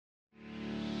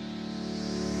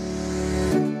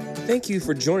Thank you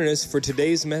for joining us for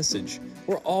today's message.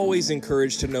 We're always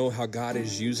encouraged to know how God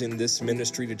is using this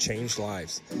ministry to change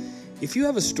lives. If you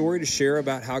have a story to share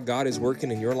about how God is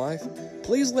working in your life,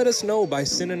 please let us know by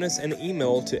sending us an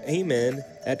email to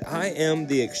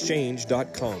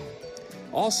amen@imtheexchange.com.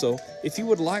 Also, if you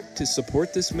would like to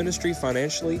support this ministry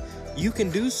financially, you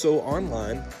can do so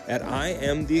online at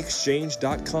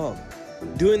imtheexchange.com.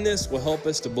 Doing this will help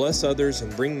us to bless others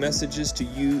and bring messages to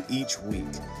you each week.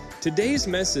 Today's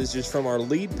message is from our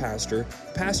lead pastor,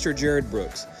 Pastor Jared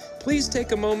Brooks. Please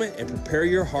take a moment and prepare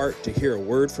your heart to hear a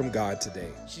word from God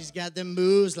today. She's got them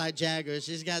moves like Jagger.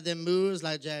 She's got them moves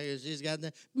like Jagger. She's got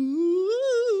them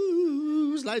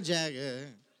moves like Jagger.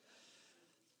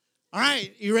 All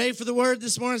right, you ready for the word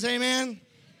this morning? Say amen.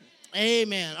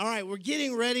 Amen. All right, we're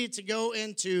getting ready to go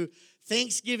into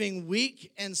Thanksgiving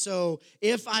week. And so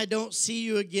if I don't see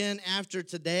you again after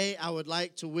today, I would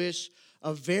like to wish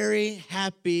a very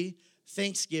happy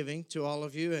Thanksgiving to all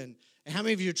of you. And how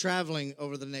many of you are traveling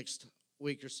over the next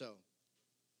week or so?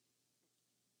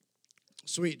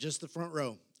 Sweet, just the front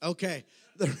row. Okay.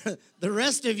 The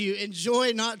rest of you,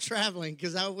 enjoy not traveling,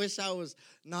 because I wish I was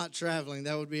not traveling.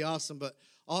 That would be awesome. But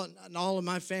all of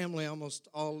my family almost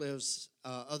all lives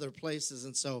other places,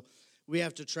 and so we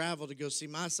have to travel to go see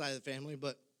my side of the family.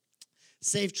 But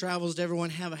safe travels to everyone.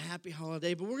 Have a happy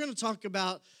holiday. But we're going to talk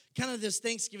about kind of this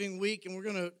Thanksgiving week, and we're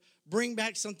going to bring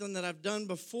back something that I've done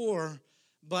before,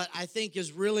 but I think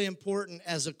is really important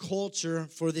as a culture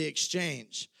for the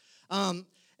exchange. And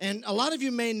a lot of you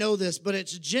may know this, but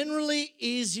it's generally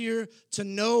easier to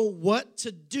know what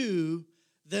to do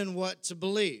than what to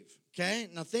believe, okay?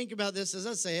 Now think about this as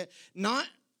I say it. Not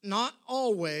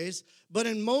always, but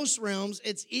in most realms,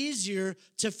 it's easier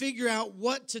to figure out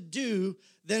what to do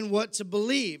than what to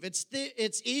believe.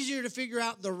 It's easier to figure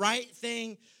out the right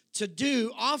thing to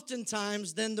do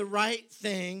oftentimes than the right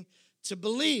thing to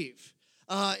believe.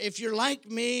 If you're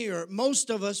like me or most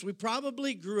of us, we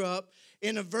probably grew up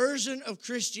in a version of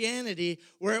Christianity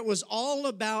where it was all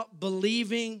about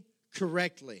believing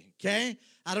correctly, okay?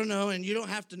 I don't know, and you don't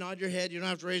have to nod your head, you don't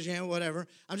have to raise your hand, whatever.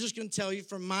 I'm just going to tell you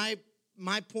from my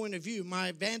point of view,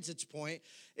 my vantage point,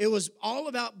 it was all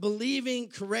about believing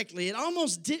correctly. It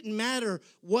almost didn't matter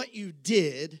what you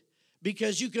did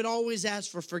because you could always ask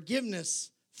for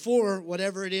forgiveness for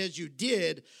whatever it is you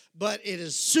did, but it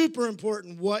is super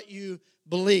important what you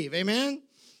believe. Amen?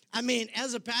 I mean,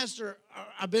 as a pastor,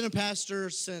 I've been a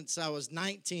pastor since I was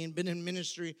 19, been in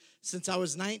ministry since I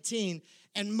was 19,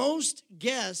 and most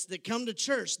guests that come to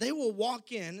church, they will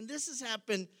walk in, and this has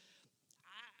happened,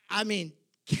 I mean,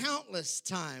 countless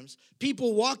times.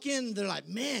 People walk in, they're like,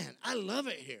 man, I love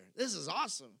it here. This is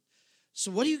awesome.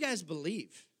 So what do you guys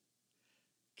believe?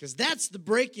 Because that's the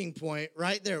breaking point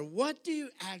right there. What do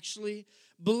you actually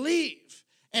believe?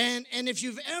 And if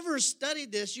you've ever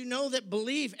studied this, you know that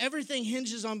belief, everything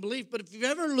hinges on belief. But if you've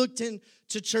ever looked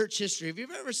into church history, if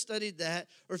you've ever studied that,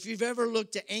 or if you've ever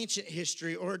looked at ancient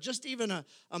history, or just even a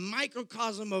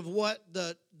microcosm of what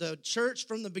the church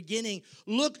from the beginning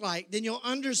looked like, then you'll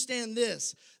understand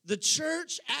this. The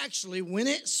church actually, when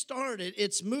it started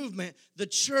its movement, the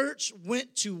church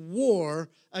went to war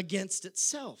against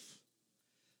itself.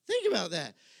 Think about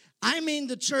that. I mean,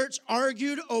 the church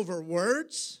argued over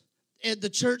words. And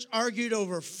the church argued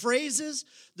over phrases.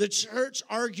 The church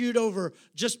argued over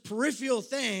just peripheral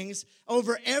things,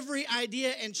 over every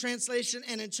idea and translation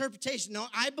and interpretation. No,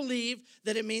 I believe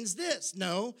that it means this.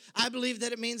 No, I believe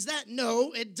that it means that.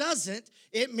 No, it doesn't.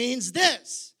 It means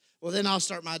this. Well, then I'll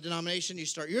start my denomination. You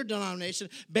start your denomination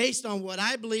based on what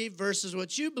I believe versus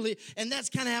what you believe. And that's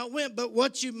kind of how it went. But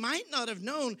what you might not have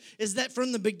known is that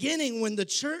from the beginning, when the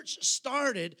church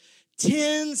started,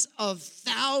 tens of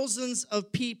thousands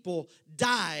of people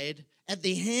died at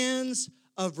the hands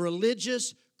of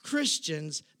religious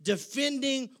Christians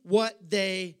defending what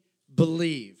they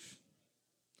believe.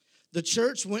 The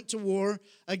church went to war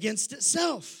against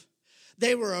itself.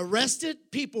 They were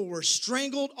arrested, people were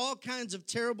strangled, all kinds of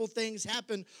terrible things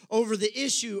happened over the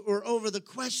issue or over the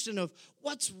question of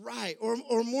what's right,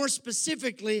 or more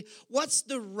specifically, what's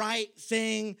the right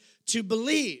thing to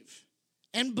believe.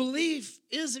 And belief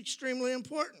is extremely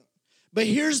important. But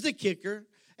here's the kicker,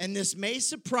 and this may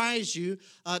surprise you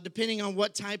depending on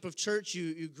what type of church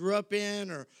you grew up in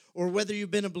or whether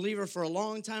you've been a believer for a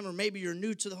long time or maybe you're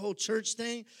new to the whole church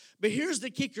thing. But here's the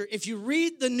kicker. If you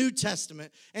read the New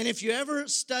Testament and if you ever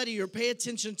study or pay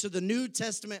attention to the New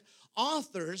Testament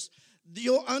authors,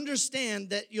 you'll understand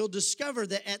that you'll discover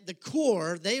that at the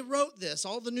core, they wrote this,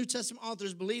 all the New Testament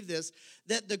authors believe this,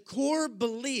 that the core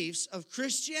beliefs of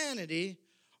Christianity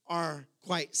are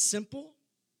quite simple,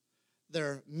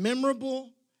 they're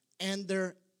memorable, and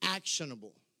they're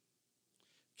actionable.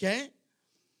 okay?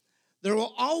 There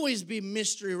will always be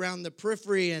mystery around the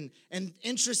periphery and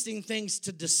interesting things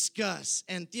to discuss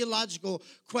and theological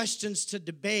questions to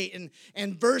debate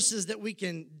and verses that we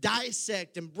can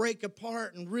dissect and break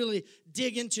apart and really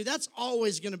dig into. That's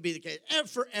always going to be the case,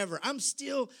 forever.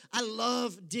 I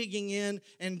love digging in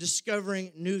and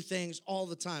discovering new things all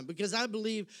the time because I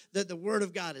believe that the Word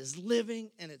of God is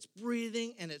living and it's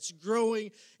breathing and it's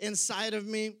growing inside of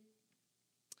me.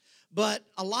 But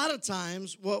a lot of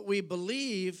times what we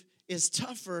believe is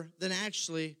tougher than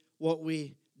actually what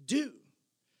we do.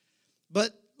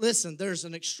 But listen, there's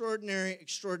an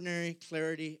extraordinary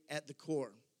clarity at the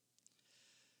core.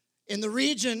 In the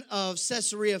region of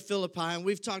Caesarea Philippi, and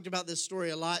we've talked about this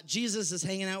story a lot, Jesus is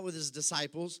hanging out with his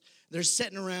disciples. They're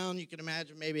sitting around, you can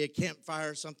imagine maybe a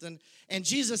campfire or something. And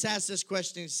Jesus asks this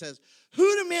question, he says,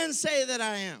 "Who do men say that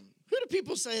I am? Who do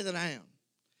people say that I am?"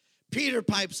 Peter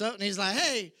pipes up and he's like,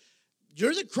 "Hey,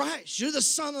 you're the Christ. You're the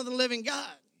Son of the living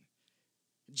God."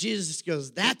 Jesus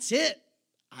goes, "That's it.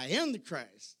 I am the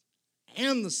Christ. I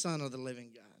am the Son of the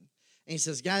living God." And he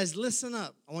says, "Guys, listen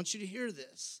up. I want you to hear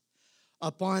this.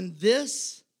 Upon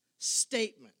this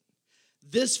statement,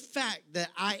 this fact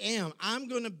that I am, I'm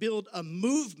going to build a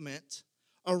movement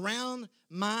around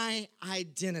my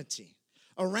identity,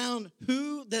 around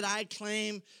who that I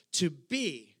claim to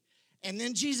be." And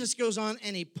then Jesus goes on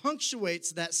and he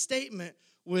punctuates that statement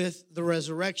with the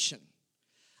resurrection.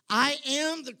 I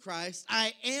am the Christ.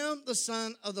 I am the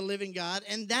Son of the living God.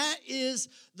 And that is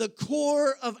the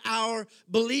core of our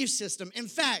belief system. In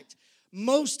fact,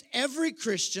 most every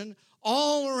Christian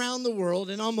all around the world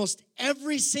in almost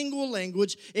every single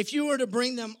language, if you were to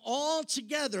bring them all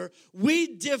together, we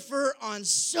differ on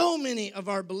so many of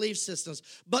our belief systems.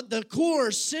 But the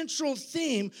core central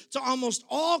theme to almost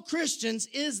all Christians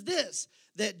is this,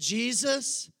 that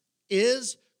Jesus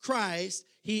is Christ.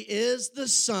 He is the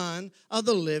Son of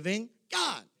the living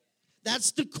God.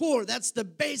 That's the core. That's the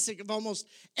basic of almost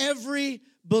every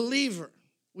believer.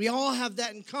 We all have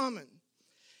that in common.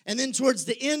 And then towards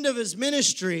the end of his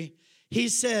ministry, he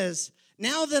says,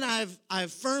 now that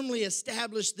I've firmly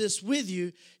established this with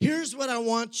you, here's what I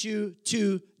want you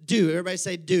to do. Everybody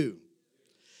say do.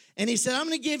 And he said, I'm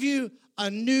going to give you a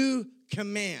new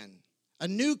command, a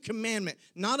new commandment,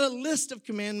 not a list of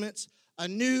commandments, a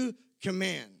new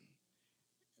command.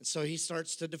 And so he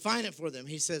starts to define it for them.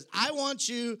 He says, I want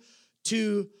you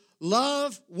to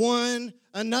love one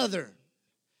another.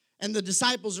 And the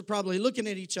disciples are probably looking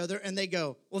at each other and they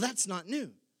go, well, that's not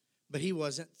new. But he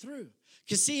wasn't through.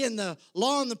 Because see, in the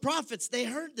law and the prophets, they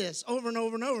heard this over and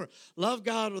over and over. Love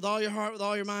God with all your heart, with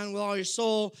all your mind, with all your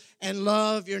soul, and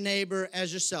love your neighbor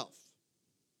as yourself.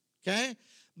 Okay?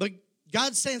 But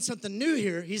God's saying something new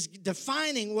here. He's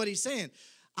defining what he's saying.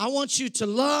 I want you to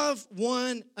love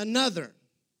one another.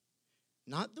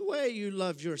 Not the way you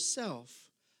love yourself,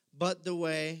 but the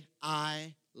way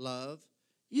I love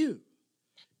you.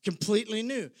 Completely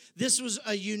new. This was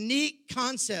a unique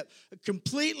concept,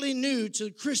 completely new to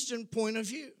the Christian point of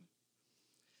view.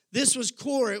 This was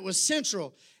core, it was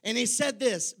central. And he said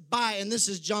this, and this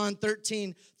is John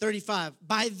 13:35,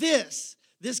 by this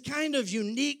kind of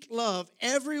unique love,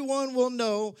 everyone will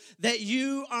know that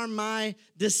you are my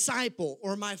disciple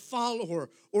or my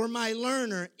follower or my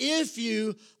learner if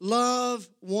you love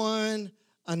one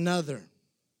another.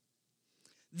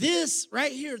 This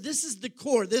right here, this is the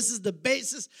core, this is the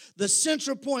basis, the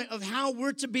central point of how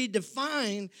we're to be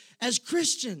defined as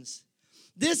Christians.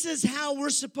 This is how we're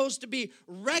supposed to be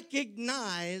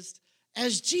recognized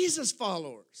as Jesus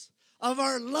followers, of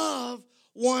our love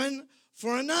one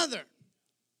for another.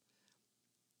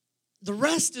 The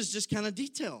rest is just kind of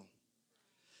detail.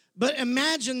 But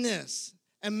imagine this.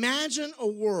 Imagine a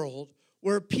world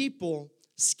where people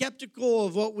skeptical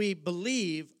of what we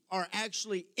believe are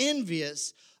actually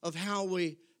envious of how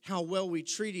well we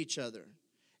treat each other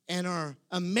and are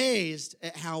amazed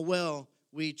at how well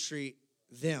we treat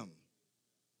them.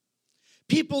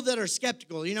 People that are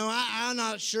skeptical, I'm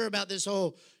not sure about this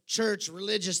whole church,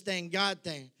 religious thing, God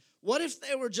thing. What if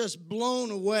they were just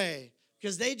blown away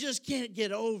because they just can't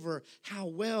get over how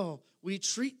well we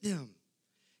treat them,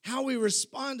 how we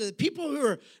respond to the people who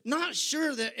are not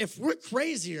sure that if we're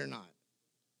crazy or not,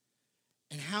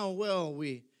 and how well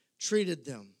we treated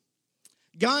them.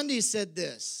 Gandhi said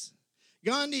this.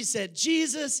 Gandhi said,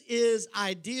 Jesus is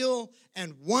ideal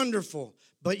and wonderful,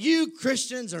 but you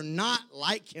Christians are not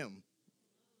like him.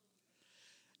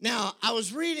 Now, I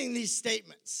was reading these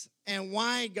statements and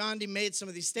why Gandhi made some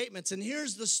of these statements, and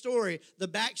here's the story, the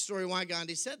backstory why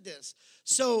Gandhi said this.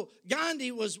 So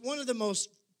Gandhi was one of the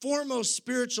foremost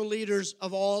spiritual leaders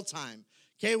of all time.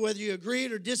 Okay, whether you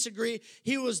agreed or disagree,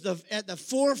 he was at the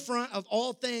forefront of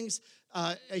all things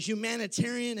a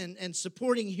humanitarian and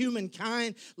supporting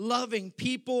humankind, loving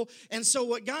people. And so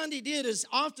what Gandhi did is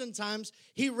oftentimes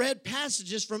he read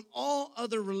passages from all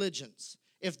other religions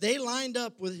if they lined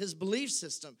up with his belief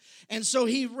system. And so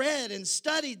he read and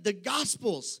studied the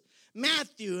Gospels,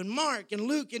 Matthew and Mark and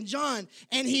Luke and John,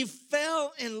 and he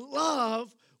fell in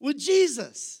love with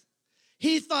Jesus.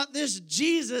 He thought this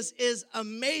Jesus is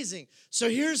amazing. So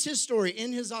here's his story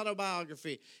in his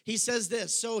autobiography. He says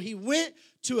this: so he went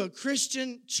to a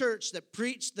Christian church that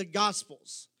preached the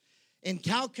Gospels in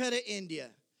Calcutta, India.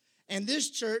 And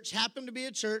this church happened to be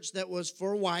a church that was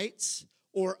for whites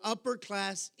or upper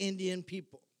class Indian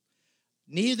people,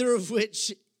 neither of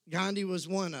which Gandhi was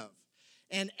one of.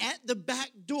 And at the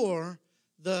back door,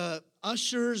 the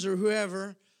ushers or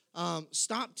whoever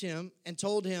stopped him and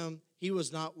told him he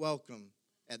was not welcome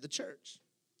at the church.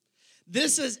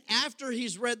 This is after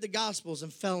he's read the Gospels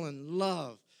and fell in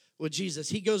love with Jesus.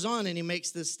 He goes on and he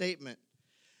makes this statement.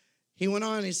 He went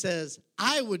on and he says,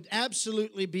 I would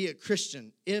absolutely be a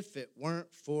Christian if it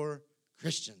weren't for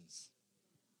Christians.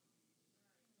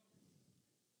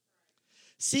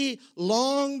 See,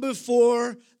 long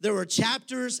before there were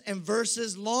chapters and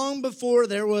verses, long before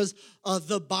there was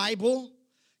the Bible,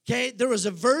 okay, there was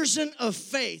a version of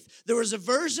faith. There was a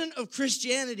version of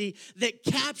Christianity that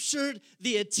captured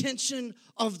the attention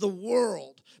of the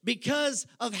world because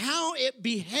of how it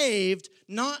behaved,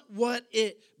 not what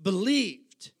it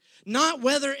believed. Not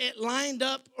whether it lined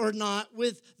up or not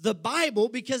with the Bible,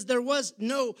 because there was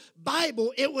no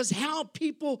Bible. It was how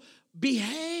people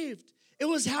behaved. It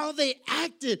was how they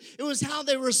acted. It was how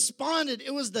they responded.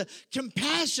 It was the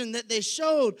compassion that they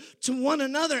showed to one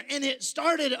another. And it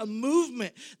started a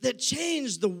movement that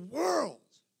changed the world.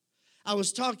 I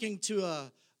was talking to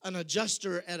an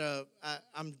adjuster at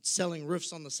I'm selling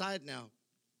roofs on the side now.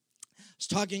 I was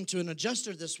talking to an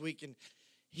adjuster this week, and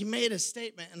he made a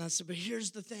statement. And I said, but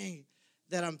here's the thing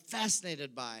that I'm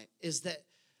fascinated by is that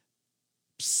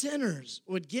sinners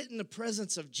would get in the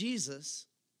presence of Jesus.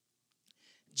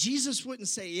 Jesus wouldn't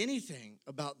say anything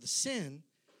about the sin,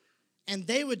 and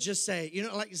they would just say,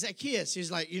 like Zacchaeus, he's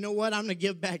like, you know what, I'm going to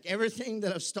give back everything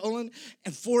that I've stolen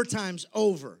and 4 times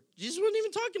over. Jesus wasn't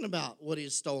even talking about what he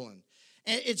had stolen.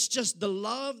 And it's just the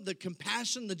love, the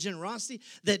compassion, the generosity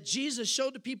that Jesus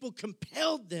showed to people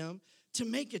compelled them to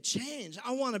make a change.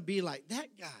 I want to be like that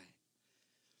guy.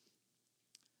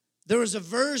 There was a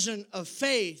version of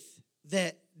faith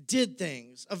that did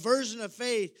things, a version of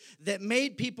faith that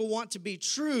made people want to be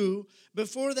true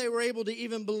before they were able to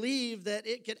even believe that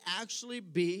it could actually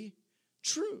be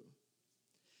true.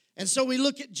 And so we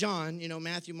look at John,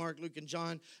 Matthew, Mark, Luke, and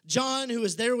John. John, who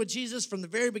was there with Jesus from the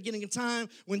very beginning of time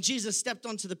when Jesus stepped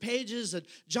onto the pages. And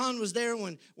John was there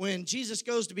when Jesus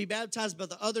goes to be baptized by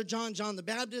the other John, John the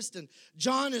Baptist. And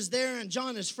John is there, and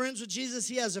John is friends with Jesus.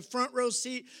 He has a front row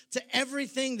seat to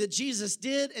everything that Jesus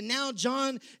did. And now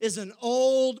John is an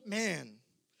old man.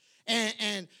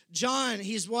 And John,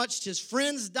 he's watched his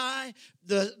friends die.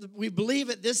 We believe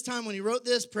at this time when he wrote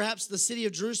this, perhaps the city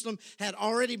of Jerusalem had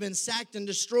already been sacked and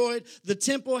destroyed. The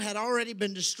temple had already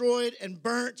been destroyed and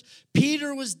burnt.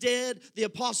 Peter was dead. The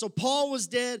apostle Paul was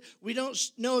dead. We don't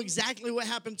know exactly what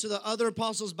happened to the other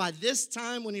apostles by this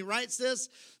time when he writes this,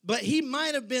 but he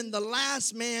might have been the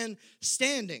last man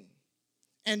standing.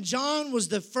 And John was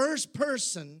the first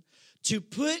person to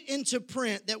put into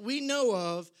print that we know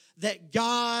of that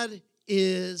God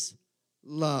is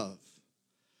love.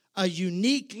 A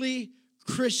uniquely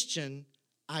Christian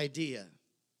idea.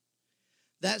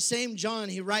 That same John,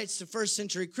 he writes to first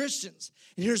century Christians.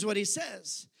 And here's what he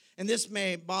says. And this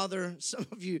may bother some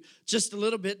of you just a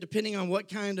little bit, depending on what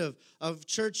kind of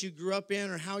church you grew up in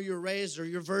or how you were raised or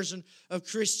your version of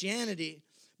Christianity.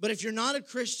 But if you're not a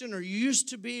Christian or you used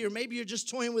to be, or maybe you're just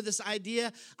toying with this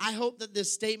idea, I hope that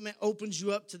this statement opens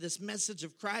you up to this message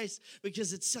of Christ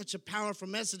because it's such a powerful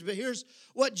message. But here's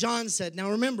what John said.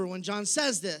 Now remember, when John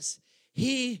says this,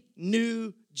 he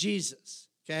knew Jesus,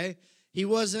 okay? He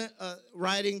wasn't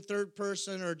writing third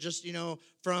person or just,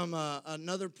 from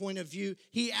another point of view.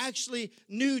 He actually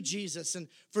knew Jesus. And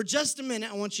for just a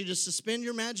minute, I want you to suspend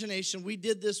your imagination. We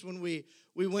did this when we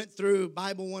went through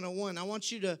Bible 101. I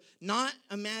want you to not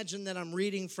imagine that I'm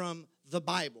reading from the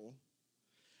Bible.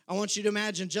 I want you to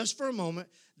imagine just for a moment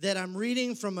that I'm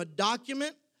reading from a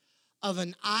document of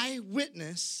an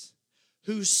eyewitness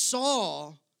who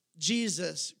saw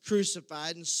Jesus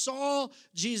crucified and saw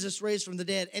Jesus raised from the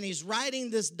dead. And he's writing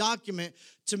this document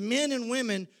to men and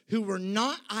women who were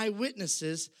not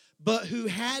eyewitnesses, but who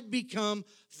had become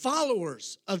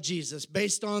followers of Jesus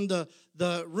based on the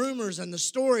rumors and the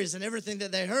stories and everything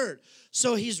that they heard.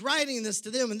 So he's writing this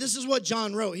to them, and this is what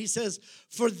John wrote. He says,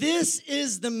 "For this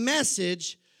is the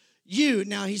message you,"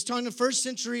 now he's talking to first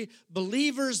century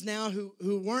believers now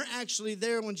who weren't actually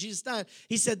there when Jesus died.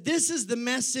 He said, "This is the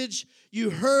message you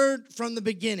heard from the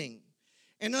beginning."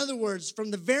 In other words, from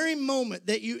the very moment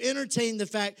that you entertained the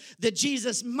fact that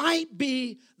Jesus might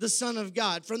be the Son of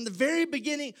God, from the very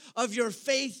beginning of your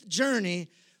faith journey,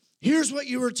 here's what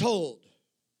you were told.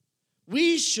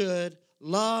 We should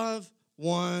love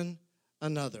one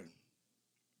another.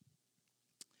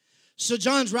 So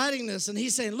John's writing this, and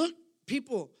he's saying, look,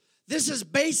 people, this is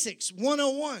basics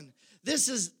 101. This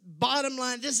is bottom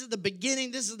line. This is the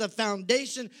beginning. This is the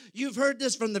foundation. You've heard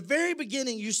this from the very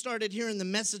beginning. You started hearing the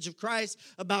message of Christ,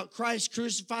 about Christ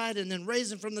crucified and then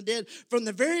raising from the dead. From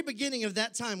the very beginning of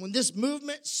that time, when this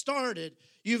movement started,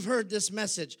 you've heard this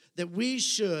message that we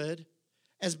should,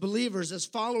 as believers, as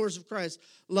followers of Christ,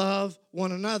 love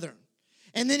one another.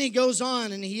 And then he goes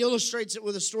on and he illustrates it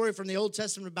with a story from the Old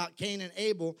Testament about Cain and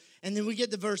Abel. And then we get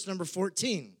to verse number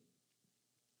 14.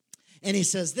 And he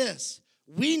says this.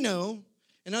 We know,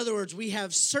 in other words, we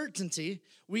have certainty,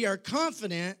 we are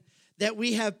confident that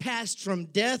we have passed from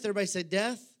death, everybody say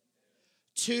death,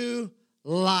 to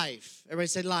life. Everybody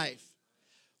say life.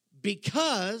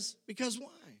 Because why?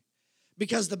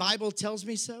 Because the Bible tells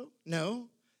me so? No,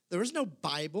 there was no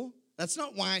Bible. That's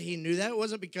not why he knew that. It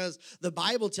wasn't because the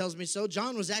Bible tells me so.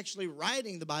 John was actually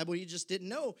writing the Bible. He just didn't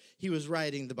know he was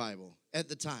writing the Bible at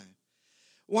the time.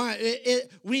 Why?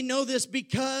 We know this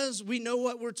because we know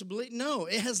what we're to believe. No,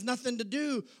 it has nothing to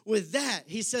do with that.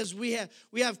 He says we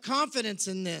have confidence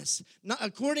in this. Not,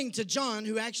 according to John,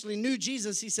 who actually knew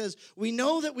Jesus, he says, we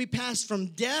know that we passed from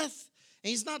death. And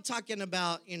he's not talking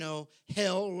about,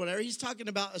 hell or whatever. He's talking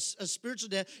about a spiritual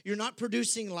death. You're not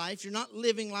producing life. You're not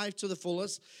living life to the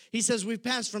fullest. He says we've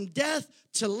passed from death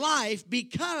to life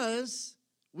because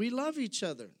we love each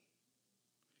other.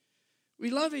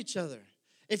 We love each other.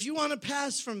 If you want to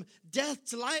pass from death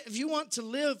to life, if you want to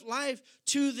live life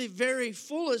to the very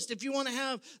fullest, if you want to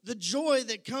have the joy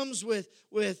that comes with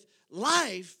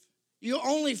life, you'll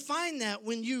only find that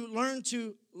when you learn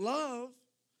to love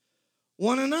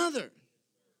one another.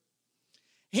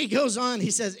 He goes on,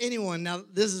 he says, anyone, now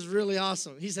this is really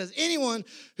awesome. He says, anyone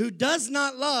who does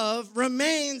not love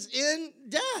remains in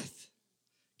death.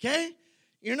 Okay?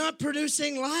 You're not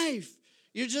producing life.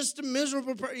 You're just a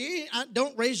miserable person.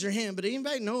 Don't raise your hand, but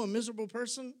anybody know a miserable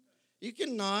person? You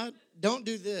can nod. Don't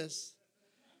do this.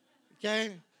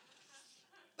 Okay?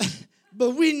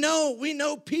 But we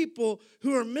know people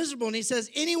who are miserable. And he says,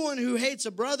 anyone who hates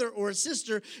a brother or a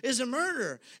sister is a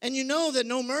murderer. And you know that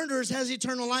no murderers has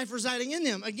eternal life residing in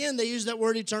them. Again, they use that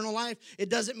word eternal life. It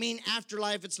doesn't mean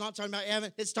afterlife. It's not talking about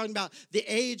heaven. It's talking about the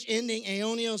age-ending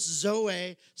aeonios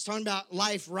zoe. It's talking about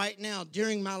life right now,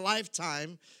 during my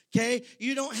lifetime. Okay?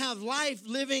 You don't have life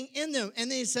living in them. And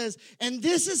then he says, and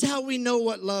this is how we know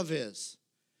what love is.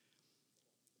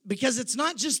 Because it's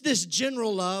not just this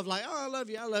general love, like, oh,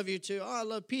 I love you too. Oh, I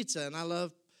love pizza, and I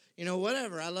love,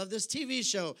 whatever. I love this TV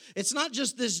show. It's not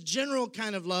just this general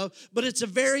kind of love, but it's a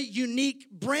very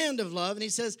unique brand of love. And he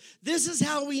says, this is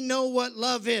how we know what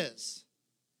love is.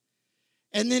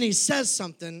 And then he says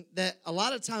something that a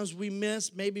lot of times we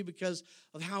miss, maybe because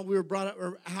of how we were brought up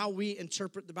or how we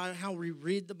interpret the Bible, how we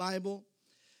read the Bible.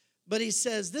 But he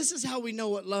says, this is how we know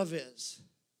what love is.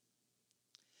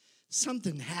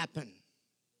 Something happened.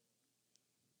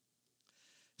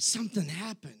 Something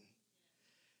happened.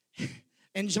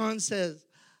 And John says,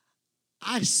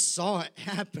 I saw it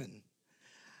happen.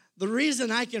 The reason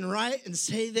I can write and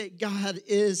say that God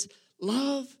is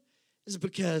love is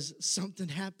because something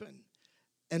happened.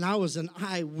 And I was an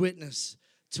eyewitness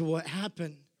to what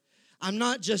happened. I'm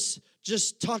not just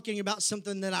talking about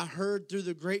something that I heard through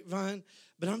the grapevine,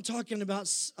 but I'm talking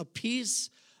about a piece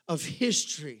of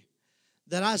history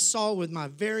that I saw with my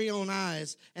very own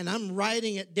eyes, and I'm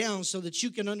writing it down so that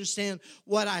you can understand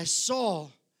what I saw.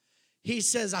 He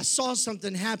says, I saw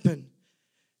something happen.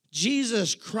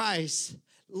 Jesus Christ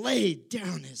laid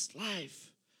down his life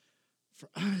for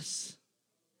us.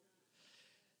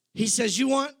 He says, you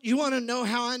want to know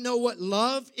how I know what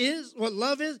love is? What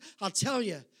love is? I'll tell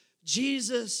you.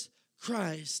 Jesus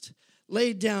Christ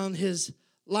laid down his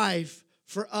life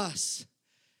for us.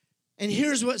 And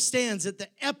here's what stands at the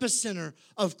epicenter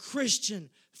of Christian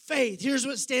faith. Here's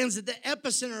what stands at the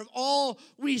epicenter of all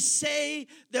we say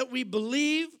that we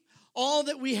believe, all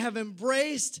that we have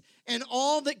embraced, and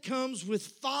all that comes with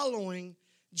following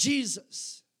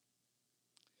Jesus.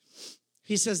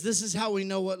 He says, this is how we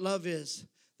know what love is,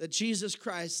 that Jesus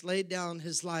Christ laid down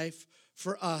his life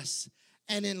for us.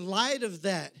 And in light of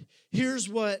that, here's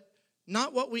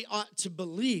not what we ought to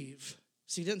believe.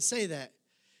 See, he didn't say that.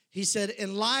 He said,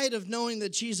 in light of knowing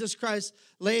that Jesus Christ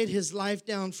laid his life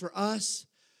down for us,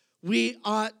 we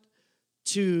ought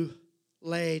to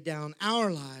lay down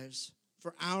our lives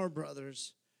for our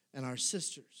brothers and our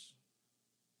sisters.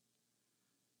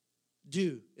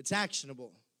 It's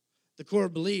actionable. The core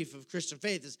belief of Christian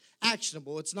faith is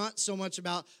actionable. It's not so much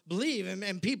about believe.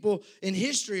 And people in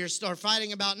history are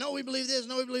fighting about, no, we believe this,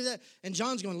 no, we believe that. And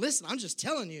John's going, listen, I'm just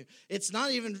telling you, it's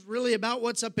not even really about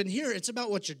what's up in here. It's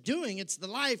about what you're doing. It's the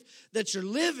life that you're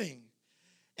living.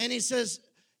 And he says,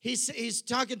 he's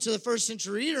talking to the first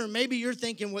century reader. Maybe you're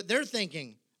thinking what they're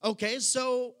thinking. Okay,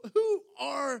 so who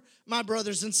are my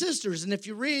brothers and sisters? And if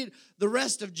you read the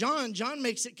rest of John, John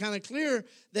makes it kind of clear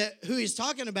that who he's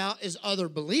talking about is other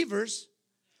believers.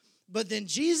 But then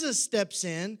Jesus steps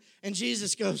in, and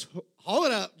Jesus goes, hold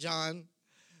it up, John.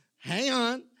 Hang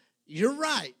on. You're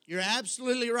right. You're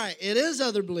absolutely right. It is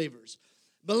other believers.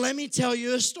 But let me tell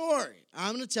you a story.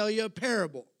 I'm going to tell you a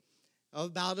parable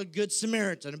about a good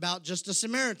Samaritan, about just a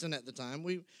Samaritan at the time.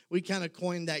 We kind of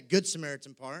coined that good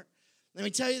Samaritan part. Let me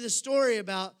tell you the story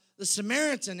about the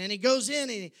Samaritan. And he goes in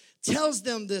and he tells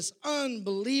them this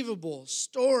unbelievable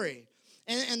story.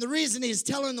 And the reason he's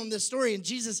telling them this story, and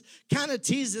Jesus kind of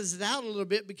teases it out a little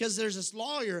bit, because there's this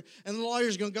lawyer, and the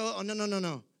lawyer's going to go, oh,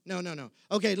 no.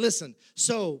 Okay, listen.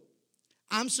 So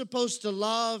I'm supposed to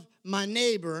love my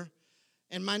neighbor,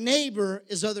 and my neighbor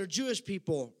is other Jewish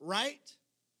people, right?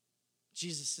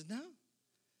 Jesus said, no,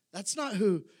 that's not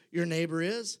who your neighbor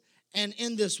is. And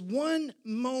in this one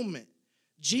moment,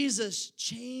 Jesus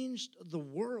changed the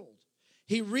world.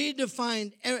 He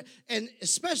redefined, and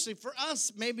especially for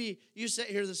us, maybe you sit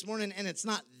here this morning and it's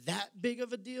not that big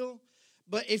of a deal,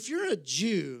 but if you're a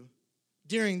Jew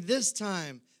during this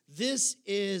time, this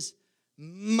is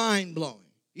mind-blowing.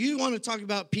 You want to talk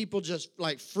about people just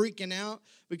like freaking out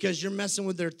because you're messing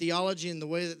with their theology and the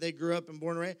way that they grew up and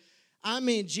born and raised. I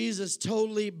mean, Jesus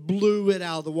totally blew it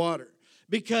out of the water,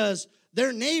 because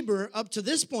their neighbor up to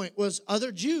this point was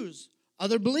other Jews,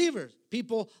 other believers,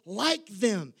 people like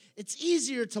them. It's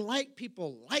easier to like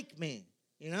people like me,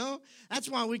 you know? That's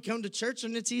why we come to church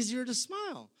and it's easier to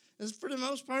smile. Because for the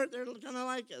most part, they're kind of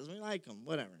like us. We like them,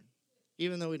 whatever,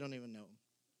 even though we don't even know them.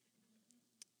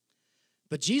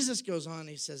 But Jesus goes on,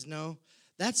 he says, no,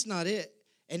 that's not it.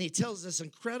 And he tells this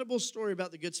incredible story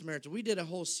about the Good Samaritan. We did a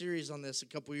whole series on this a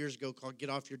couple years ago called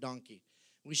Get Off Your Donkey.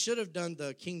 We should have done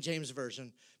the King James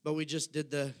version, but we just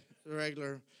did the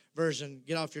regular version,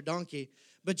 Get Off Your Donkey.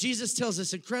 But Jesus tells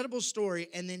this incredible story,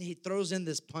 and then he throws in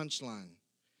this punchline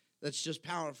that's just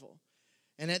powerful.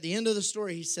 And at the end of the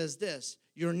story, he says this: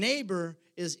 your neighbor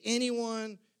is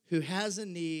anyone who has a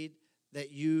need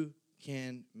that you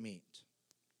can meet.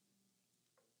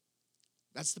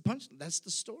 That's the punchline. That's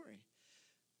the story.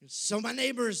 So my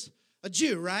neighbor's a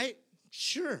Jew, right?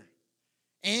 Sure.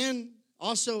 And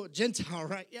also a Gentile,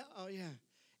 right? Yeah, oh yeah.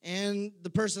 And the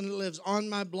person that lives on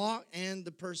my block, and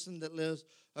the person that lives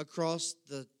across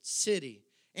the city,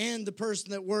 and the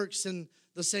person that works in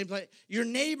the same place. Your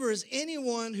neighbor is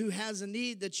anyone who has a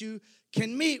need that you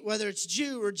can meet, whether it's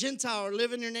Jew or Gentile or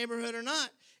live in your neighborhood or not.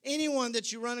 Anyone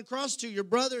that you run across to, your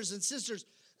brothers and sisters,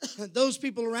 those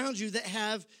people around you that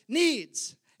have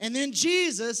needs. And then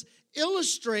Jesus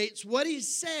illustrates what he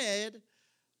said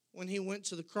when he went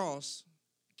to the cross,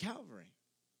 Calvary.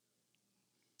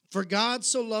 For God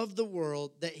so loved the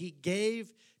world that he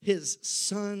gave his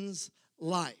son's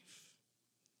life.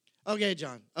 Okay,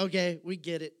 John. Okay, we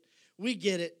get it. We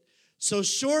get it. So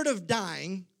short of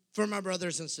dying for my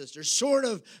brothers and sisters, short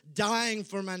of dying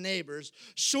for my neighbors,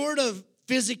 short of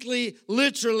physically,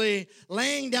 literally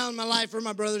laying down my life for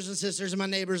my brothers and sisters and my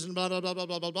neighbors and blah, blah, blah, blah,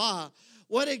 blah, blah, blah,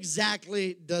 what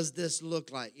exactly does this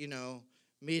look like,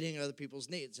 meeting other people's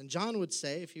needs? And John would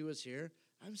say, if he was here,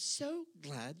 I'm so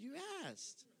glad you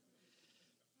asked.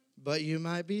 But you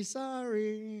might be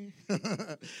sorry.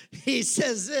 He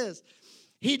says this.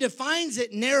 He defines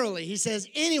it narrowly. He says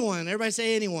anyone, everybody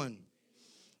say anyone.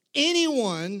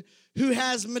 Anyone who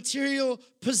has material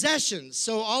possessions.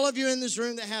 So all of you in this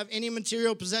room that have any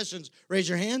material possessions, raise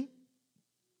your hand.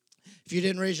 If you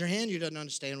didn't raise your hand, you don't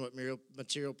understand what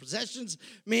material possessions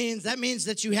means. That means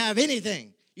that you have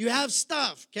anything. You have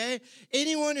stuff, okay?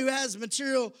 Anyone who has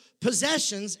material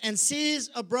possessions and sees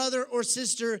a brother or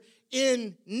sister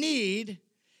in need,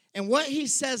 and what he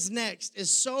says next is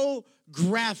so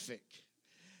graphic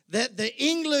that the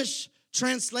English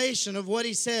translation of what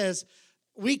he says,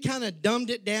 we kind of dumbed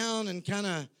it down and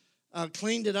kind of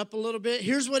cleaned it up a little bit.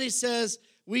 Here's what he says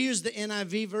We use the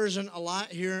NIV version a lot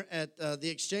here at the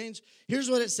Exchange. Here's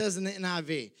what it says in the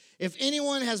NIV. If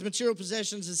anyone has material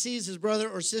possessions and sees his brother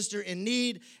or sister in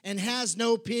need and has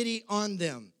no pity on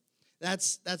them.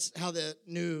 That's how the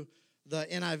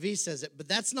NIV says it, but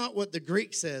that's not what the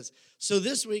Greek says. So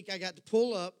this week I got to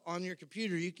pull up on your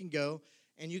computer. You can go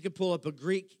and you can pull up a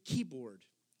Greek keyboard.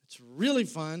 It's really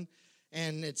fun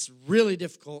and it's really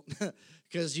difficult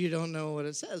because you don't know what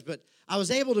it says. But I was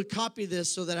able to copy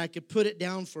this so that I could put it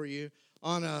down for you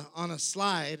on a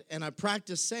slide, and I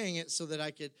practiced saying it so that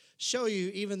I could show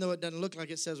you, even though it doesn't look like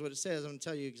it says what it says, I'm going to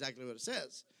tell you exactly what it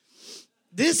says.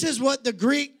 This is what the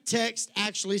Greek text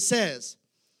actually says.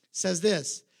 It says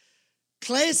this,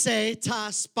 Klese ta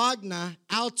spagna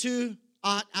autou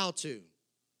at autou.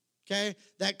 Okay?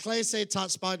 That klese ta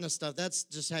spagna stuff, that's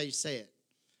just how you say it.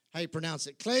 How you pronounce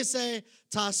it. Klese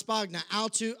ta spagna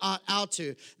autou at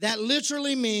autou. That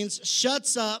literally means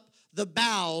shuts up the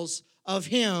bowels of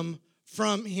him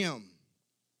from him.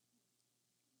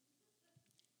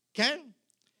 Okay?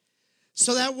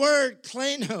 So that word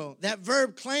kleno, that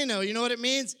verb kleno, you know what it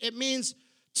means? It means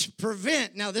to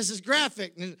prevent. Now this is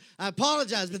graphic, and I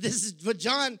apologize, but this is what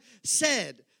John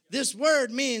said. This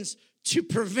word means to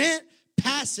prevent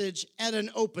passage at an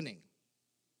opening.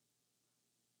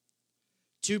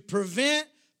 To prevent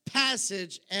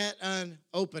passage at an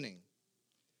opening.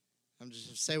 I'm just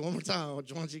going to say one more time. I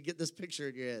just want you to get this picture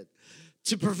in your head.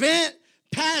 To prevent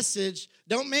passage,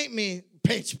 don't make me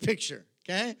paint a picture,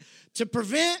 okay? To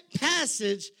prevent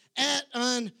passage at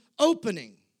an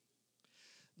opening.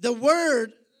 The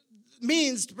word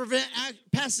means to prevent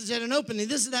passage at an opening.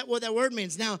 This is what that word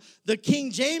means. Now, the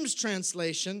King James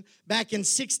translation, back in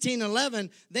 1611,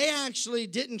 they actually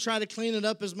didn't try to clean it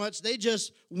up as much. They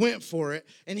just went for it.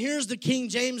 And here's the King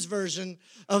James version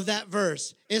of that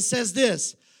verse. It says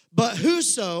this, but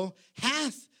whoso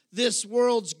hath this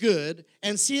world's good,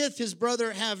 and seeth his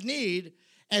brother have need,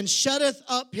 and shutteth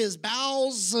up his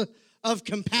bowels of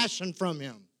compassion from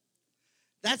him.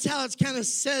 That's how it kind of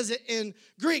says it in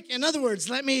Greek. In other words,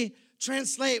 let me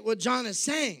translate what John is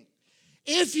saying.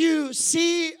 If you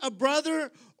see a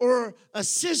brother or a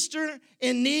sister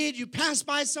in need, you pass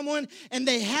by someone and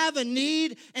they have a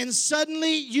need, and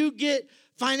suddenly you get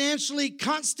financially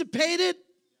constipated,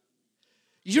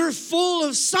 you're full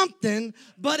of something,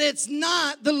 but it's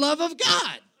not the love of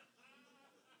God.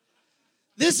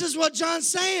 This is what John's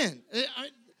saying.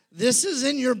 This is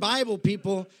in your Bible,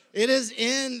 people. It is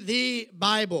in the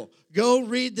Bible. Go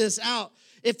read this out.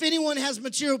 If anyone has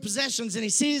material possessions and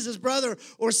he sees his brother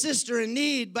or sister in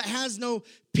need but has no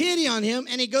pity on him,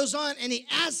 and he goes on and he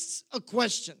asks a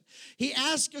question. He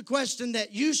asks a question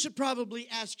that you should probably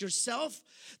ask yourself,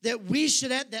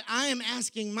 that I am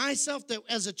asking myself, that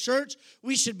as a church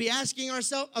we should be asking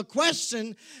ourselves a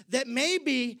question that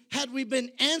maybe had we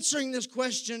been answering this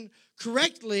question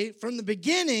correctly from the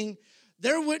beginning,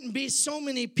 there wouldn't be so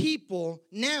many people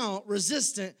now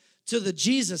resistant to the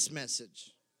Jesus message.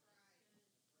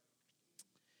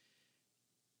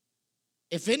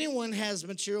 If anyone has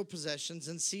material possessions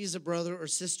and sees a brother or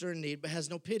sister in need but has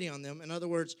no pity on them, in other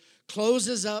words,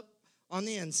 closes up on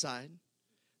the inside,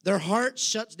 their heart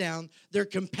shuts down, their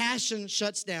compassion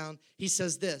shuts down, he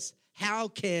says this, how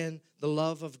can the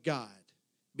love of God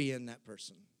be in that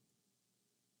person?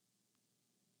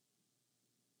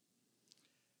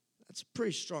 That's a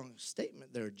pretty strong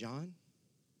statement there, John.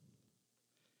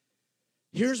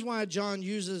 Here's why John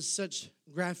uses such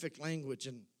graphic language.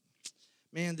 And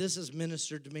man, this has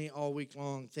ministered to me all week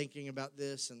long, thinking about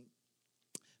this and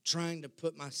trying to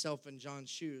put myself in John's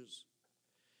shoes.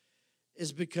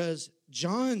 Is because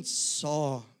John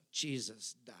saw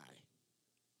Jesus die.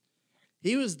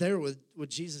 He was there with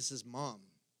Jesus' mom.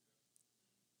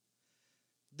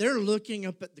 They're looking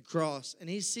up at the cross, and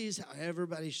he sees how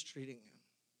everybody's treating him.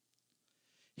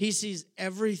 He sees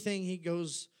everything he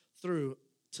goes through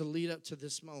to lead up to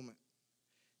this moment.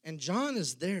 And John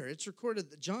is there. It's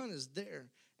recorded that John is there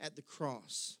at the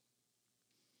cross.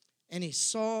 And he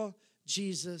saw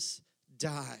Jesus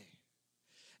die.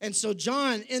 And so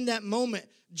John, in that moment,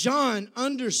 John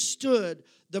understood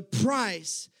the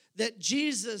price that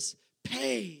Jesus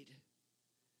paid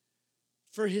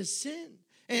for his sin.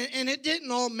 And it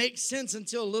didn't all make sense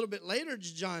until a little bit later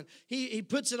to John. He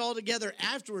puts it all together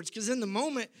afterwards, because in the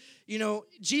moment,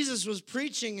 Jesus was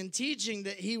preaching and teaching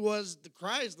that he was the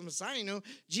Christ, the Messiah.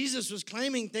 Jesus was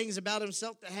claiming things about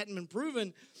himself that hadn't been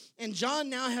proven. And John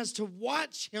now has to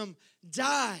watch him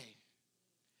die.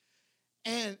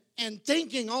 And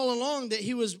thinking all along that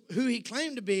he was who he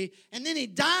claimed to be. And then he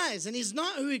dies, and he's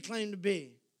not who he claimed to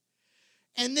be.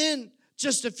 And then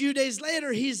just a few days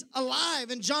later, he's alive.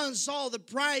 And John saw the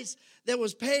price that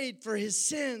was paid for his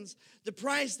sins, the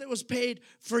price that was paid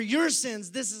for your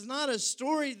sins. This is not a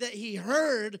story that he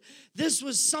heard. This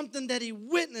was something that he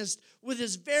witnessed with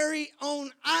his very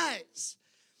own eyes.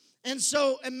 And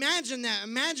so imagine that.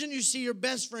 Imagine you see your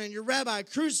best friend, your rabbi,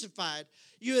 crucified.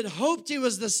 You had hoped he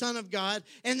was the Son of God.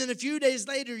 And then a few days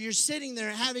later, you're sitting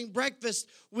there having breakfast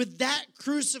with that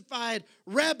crucified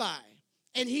rabbi.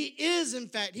 And he is, in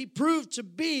fact, he proved to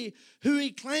be who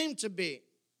he claimed to be.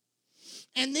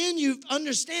 And then you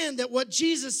understand that what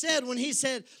Jesus said when he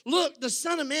said, look, the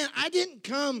Son of Man, I didn't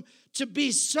come to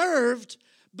be served,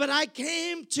 but I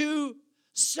came to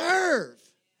serve.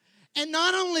 And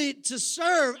not only to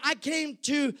serve, I came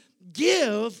to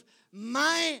give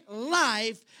my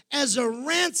life as a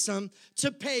ransom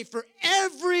to pay for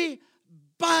everybody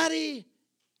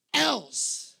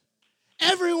else.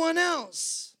 Everyone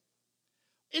else.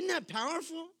 Isn't that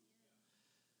powerful?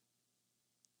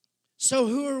 So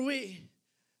who are we?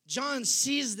 John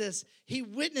sees this. He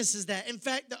witnesses that. In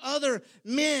fact, the other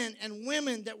men and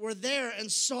women that were there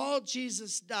and saw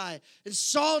Jesus die and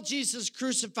saw Jesus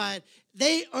crucified,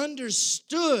 they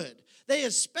understood. They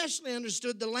especially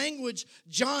understood the language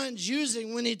John's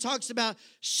using when he talks about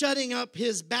shutting up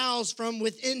his bowels from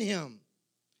within him.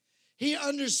 He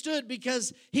understood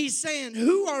because he's saying,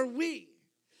 who are we?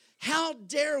 How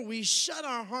dare we shut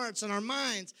our hearts and our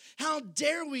minds? How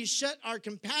dare we shut our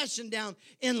compassion down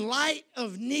in light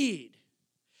of need?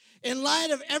 In light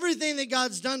of everything that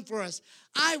God's done for us.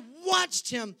 I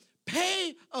watched him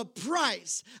pay a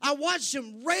price. I watched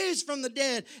him raise from the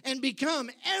dead and become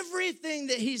everything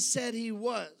that he said he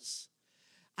was.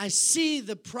 I see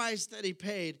the price that he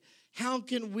paid. How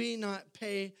can we not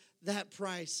pay that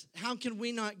price? How can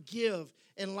we not give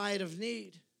in light of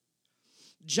need?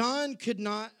 John could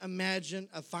not imagine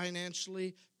a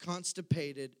financially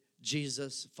constipated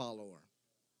Jesus follower.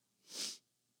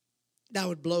 That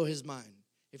would blow his mind.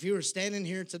 If he were standing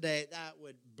here today, that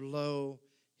would blow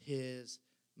his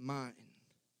mind.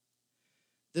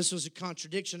 This was a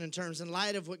contradiction in terms, in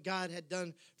light of what God had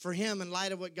done for him, in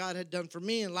light of what God had done for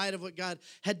me, in light of what God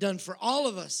had done for all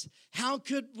of us. How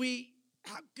could we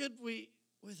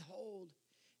withhold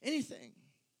anything?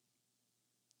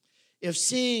 If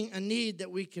seeing a need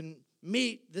that we can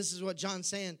meet, this is what John's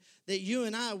saying, that you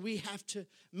and I, we have to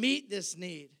meet this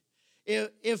need.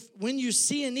 If when you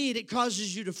see a need, it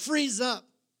causes you to freeze up.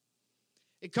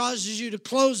 It causes you to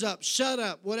close up, shut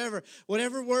up,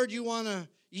 whatever word you want to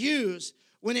use.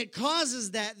 When it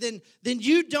causes that, then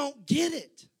you don't get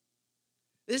it.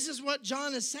 This is what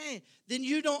John is saying. Then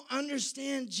you don't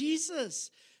understand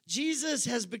Jesus. Jesus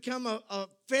has become a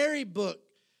fairy book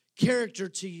character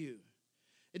to you.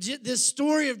 This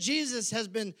story of Jesus has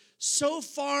been so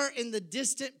far in the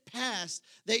distant past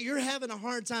that you're having a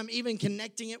hard time even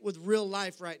connecting it with real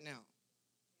life right now.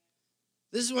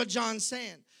 This is what John's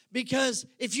saying. Because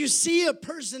if you see a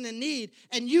person in need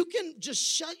and you can just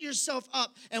shut yourself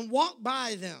up and walk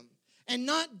by them and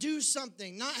not do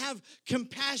something, not have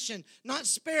compassion, not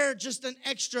spare just an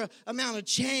extra amount of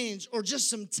change or just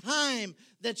some time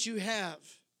that you have,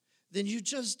 then you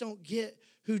just don't get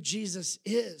who Jesus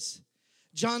is.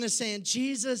 John is saying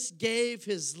Jesus gave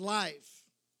his life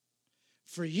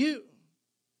for you.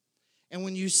 And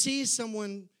when you see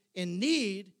someone in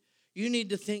need, you need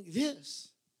to think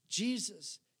this.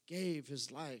 Jesus gave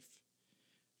his life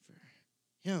for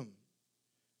him,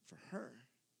 for her.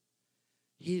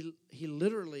 He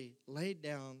literally laid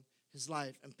down his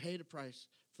life and paid a price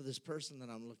for this person that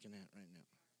I'm looking at right now.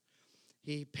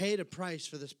 He paid a price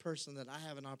for this person that I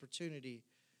have an opportunity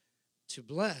to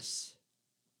bless.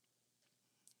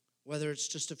 Whether it's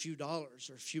just a few dollars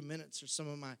or a few minutes or some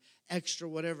of my extra,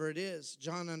 whatever it is,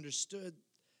 John understood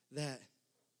that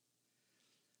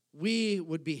we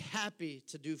would be happy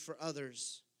to do for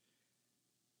others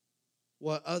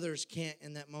what others can't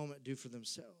in that moment do for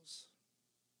themselves.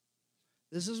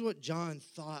 This is what John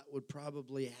thought would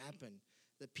probably happen,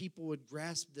 that people would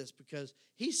grasp this because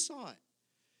he saw it.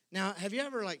 Now, have you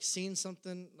ever seen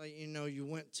something you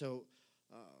went to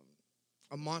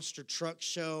a monster truck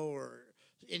show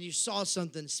and you saw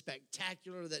something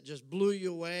spectacular that just blew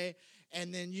you away,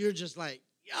 and then you're just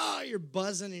you're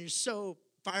buzzing and you're so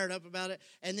fired up about it,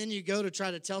 and then you go to try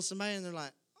to tell somebody and they're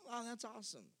like, oh, that's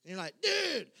awesome. And you're like,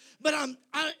 dude, but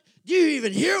do you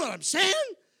even hear what I'm saying?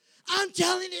 I'm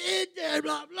telling you it,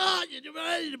 blah, blah,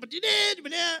 but you did,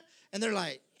 and they're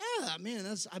like, yeah, man,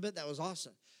 I bet that was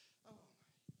awesome. Oh,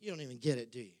 you don't even get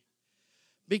it, do you?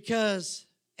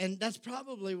 And that's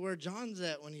probably where John's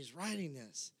at when he's writing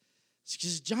this. It's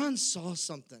because John saw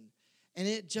something, and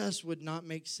it just would not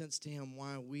make sense to him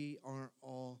why we aren't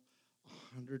all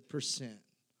 100%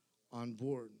 on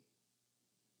board.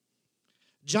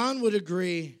 John would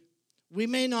agree, we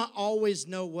may not always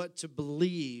know what to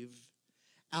believe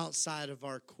outside of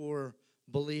our core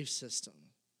belief system.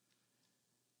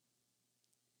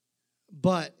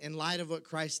 But in light of what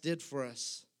Christ did for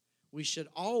us, we should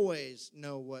always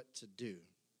know what to do.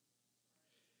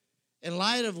 In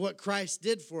light of what Christ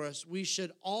did for us, we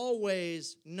should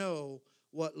always know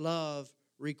what love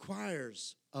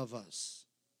requires of us.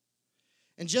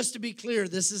 And just to be clear,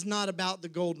 this is not about the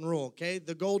golden rule, okay?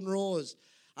 The golden rule is,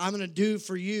 I'm going to do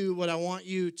for you what I want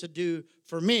you to do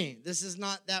for me. This is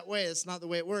not that way. It's not the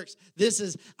way it works. This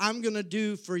is, I'm going to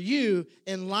do for you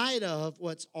in light of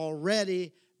what's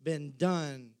already been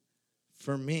done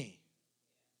for me.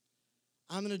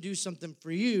 I'm going to do something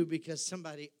for you because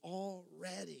somebody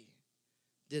already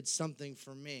did something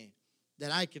for me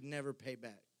that I could never pay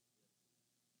back.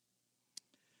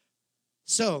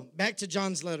 So, back to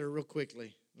John's letter real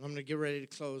quickly. I'm going to get ready to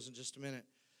close in just a minute.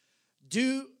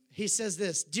 He says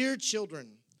this, dear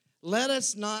children, let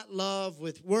us not love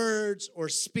with words or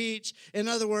speech. In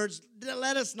other words,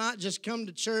 let us not just come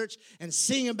to church and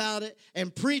sing about it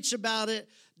and preach about it.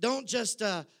 Don't just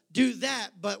do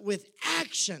that, but with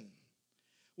action.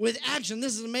 With action.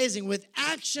 This is amazing. With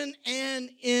action and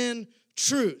in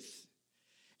truth.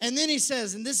 And then he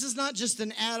says, and this is not just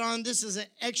an add-on, this is an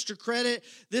extra credit.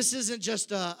 This isn't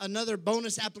just another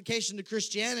bonus application to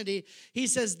Christianity. He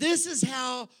says, this is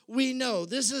how we know.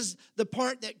 This is the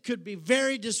part that could be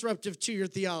very disruptive to your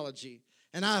theology.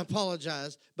 And I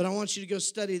apologize, but I want you to go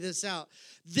study this out.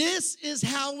 This is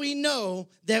how we know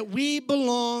that we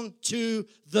belong to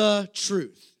the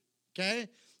truth. Okay?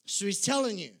 So he's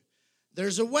telling you,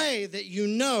 there's a way that you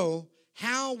know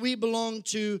how we belong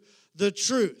to the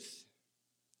truth.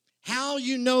 How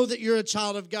you know that you're a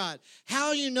child of God.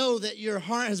 How you know that your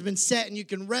heart has been set and you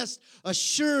can rest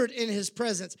assured in his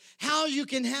presence. How you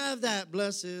can have that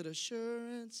blessed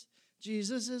assurance,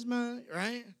 Jesus is mine,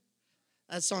 right?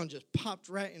 That song just popped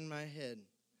right in my head.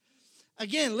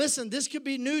 Again, listen, this could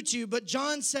be new to you, but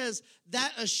John says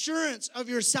that assurance of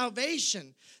your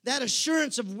salvation, that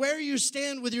assurance of where you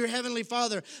stand with your Heavenly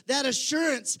Father, that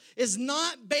assurance is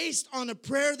not based on a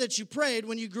prayer that you prayed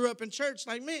when you grew up in church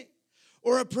like me.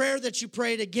 Or a prayer that you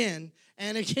prayed again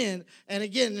and again and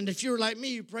again. And if you were like me,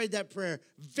 you prayed that prayer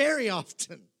very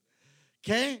often.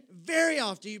 Okay? Very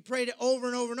often. You prayed it over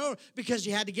and over and over because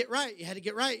you had to get right. You had to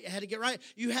get right. You had to get right.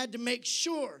 You had to make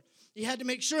sure. You had to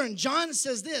make sure. And John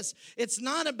says this. It's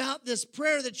not about this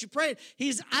prayer that you prayed.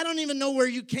 I don't even know where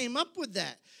you came up with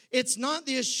that. It's not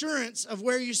the assurance of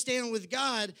where you stand with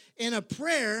God in a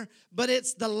prayer, but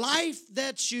it's the life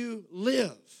that you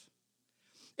live.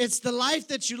 It's the life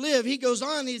that you live. He goes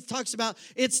on, he talks about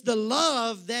it's the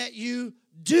love that you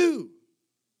do.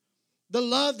 The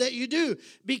love that you do.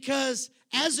 Because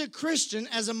as a Christian,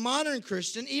 as a modern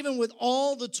Christian, even with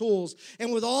all the tools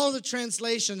and with all the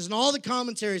translations and all the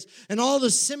commentaries and all the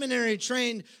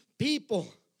seminary-trained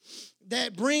people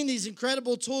that bring these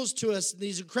incredible tools to us,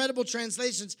 these incredible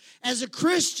translations, as a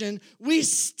Christian, we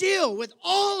still, with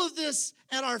all of this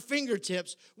at our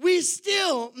fingertips, we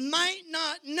still might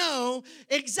not know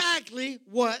exactly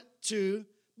what to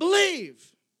believe.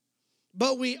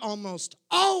 But we almost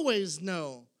always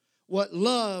know what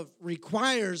love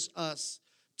requires us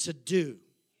to do.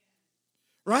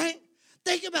 Right?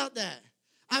 Think about that.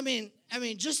 I mean,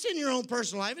 just in your own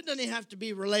personal life, it doesn't have to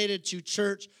be related to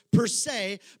church per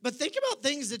se, but think about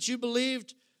things that you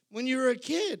believed when you were a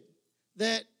kid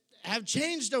that have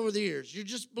changed over the years. Your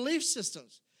just belief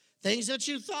systems, things that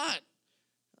you thought.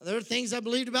 There are things I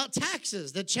believed about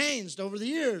taxes that changed over the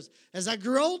years as I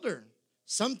grew older.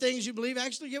 Some things you believe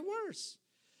actually get worse.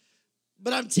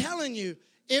 But I'm telling you,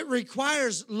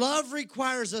 love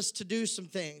requires us to do some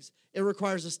things. It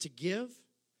requires us to give.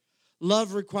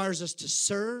 Love requires us to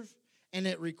serve, and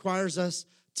it requires us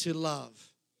to love.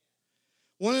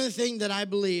 One of the things that I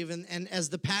believe, and as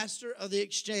the pastor of the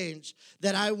Exchange,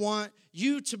 that I want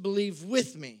you to believe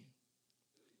with me,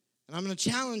 and I'm going to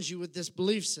challenge you with this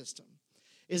belief system,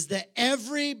 is that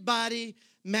everybody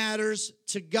matters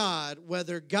to God,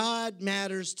 whether God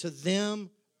matters to them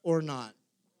or not.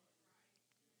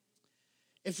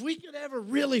 If we could ever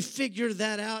really figure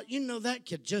that out, that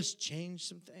could just change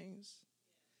some things.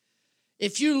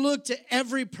 If you looked at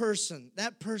every person,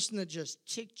 that person that just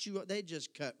ticked you up, they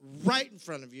just cut right in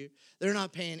front of you. They're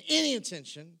not paying any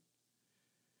attention.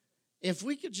 If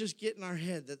we could just get in our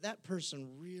head that person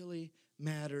really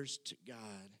matters to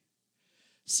God.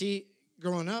 See,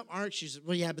 growing up, our excuse is,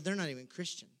 well, yeah, but they're not even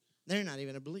Christian. They're not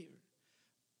even a believer.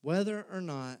 Whether or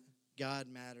not God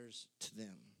matters to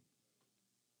them.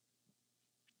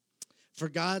 For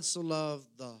God so loved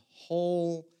the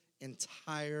whole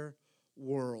entire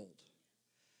world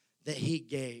that he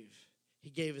gave. He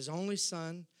gave his only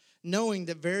son, knowing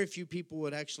that very few people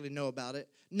would actually know about it,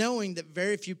 knowing that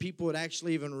very few people would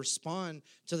actually even respond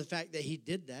to the fact that he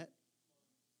did that,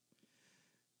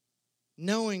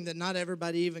 knowing that not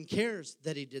everybody even cares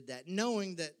that he did that,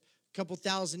 knowing that a couple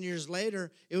thousand years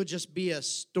later, it would just be a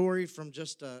story from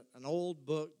just an old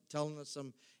book telling us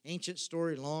some ancient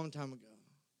story a long time ago.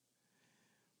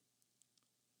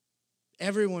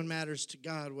 Everyone matters to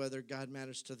God, whether God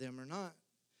matters to them or not.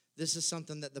 This is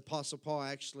something that the Apostle Paul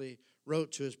actually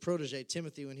wrote to his protege,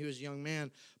 Timothy, when he was a young man.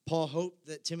 Paul hoped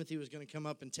that Timothy was going to come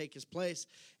up and take his place.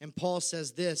 And Paul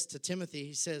says this to Timothy.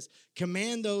 He says,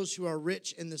 command those who are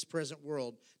rich in this present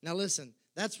world. Now listen,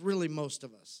 that's really most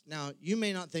of us. Now, you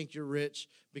may not think you're rich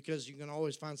because you can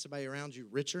always find somebody around you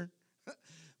richer.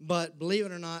 But believe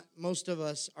it or not, most of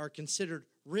us are considered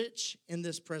rich in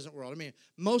this present world. I mean,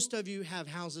 most of you have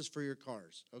houses for your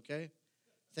cars, okay?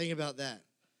 Think about that.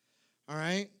 All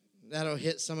right? That'll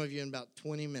hit some of you in about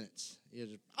 20 minutes. You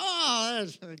just, I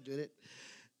get it.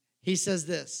 He says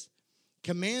this,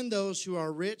 command those who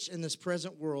are rich in this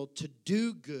present world to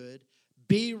do good,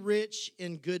 be rich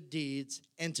in good deeds,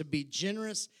 and to be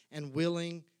generous and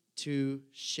willing to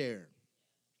share.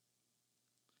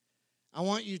 I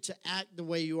want you to act the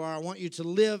way you are. I want you to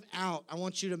live out. I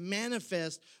want you to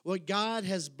manifest what God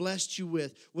has blessed you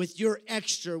with your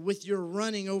extra, with your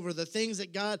running over the things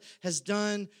that God has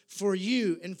done for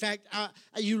you. In fact,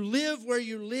 you live where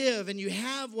you live and you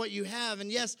have what you have.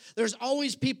 And yes, there's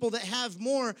always people that have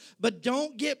more, but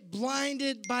don't get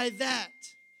blinded by that.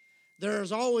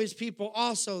 There's always people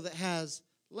also that has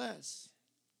less.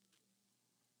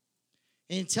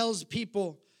 And he tells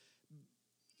people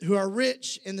who are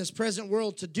rich in this present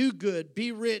world to do good,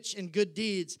 be rich in good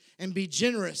deeds, and be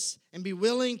generous, and be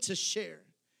willing to share.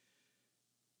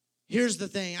 Here's the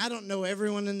thing. I don't know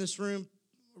everyone in this room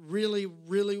really,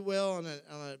 really well on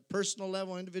a personal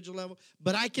level, individual level,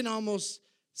 but I can almost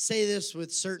say this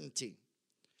with certainty.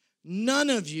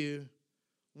 None of you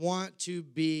want to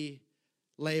be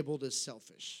labeled as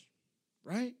selfish,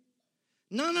 right?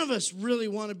 None of us really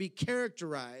want to be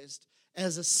characterized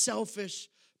as a selfish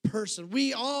person.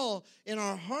 We all in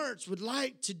our hearts would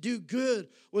like to do good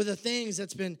with the things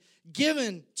that's been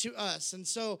given to us. And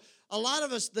so a lot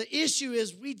of us, the issue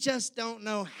is we just don't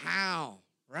know how,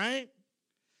 right?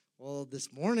 Well,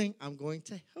 this morning I'm going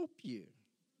to help you,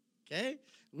 okay?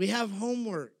 We have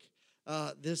homework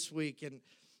this week, and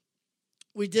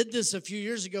we did this a few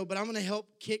years ago, but I'm going to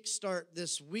help kickstart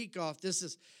this week off. This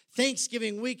is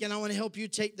Thanksgiving week, and I want to help you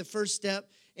take the first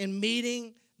step in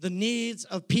meeting the needs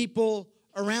of people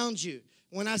around you.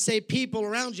 When I say people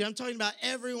around you, I'm talking about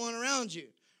everyone around you.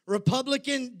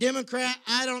 Republican, Democrat,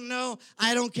 I don't know,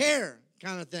 I don't care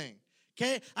kind of thing.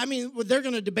 Okay? I mean, they're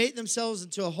going to debate themselves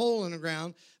into a hole in the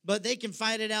ground, but they can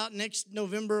fight it out next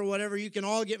November or whatever. You can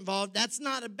all get involved. That's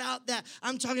not about that.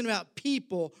 I'm talking about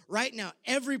people right now,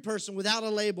 every person without a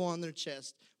label on their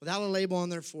chest, without a label on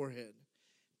their forehead.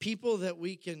 People that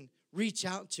we can reach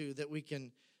out to, that we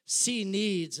can see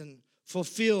needs and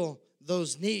fulfill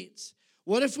those needs.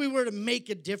 What if we were to make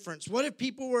a difference? What if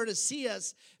people were to see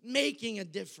us making a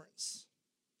difference?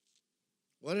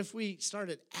 What if we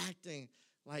started acting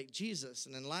like Jesus,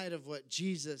 and in light of what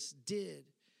Jesus did,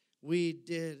 we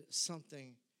did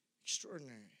something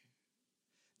extraordinary?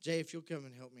 Jay, if you'll come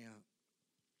and help me out.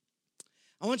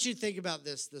 I want you to think about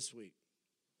this week.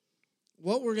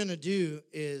 What we're going to do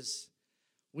is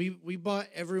we bought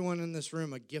everyone in this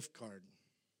room a gift card.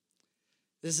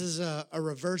 This is a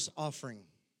reverse offering.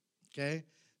 Okay?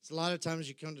 So a lot of times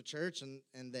you come to church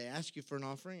and they ask you for an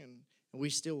offering, and we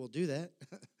still will do that.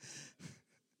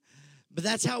 But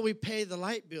that's how we pay the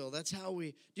light bill. That's how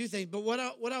we do things. But what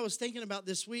I was thinking about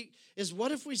this week is,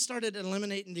 what if we started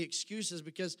eliminating the excuses?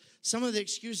 Because some of the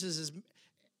excuses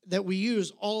that we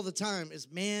use all the time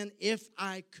is, man, if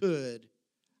I could,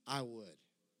 I would.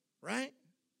 Right?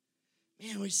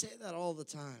 Man, we say that all the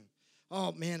time.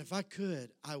 Oh, man, if I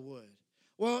could, I would.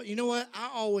 Well, you know what? I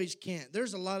always can't.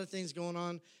 There's a lot of things going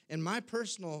on in my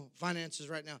personal finances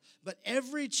right now. But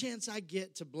every chance I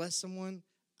get to bless someone,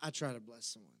 I try to bless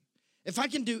someone. If I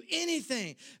can do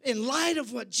anything in light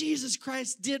of what Jesus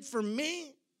Christ did for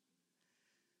me,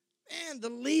 man, the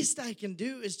least I can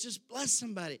do is just bless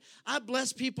somebody. I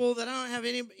bless people that I don't have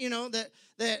any,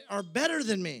 that are better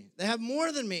than me. They have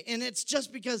more than me. And it's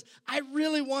just because I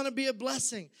really want to be a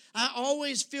blessing. I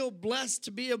always feel blessed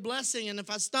to be a blessing. And if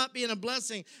I stop being a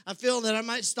blessing, I feel that I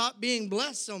might stop being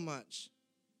blessed so much.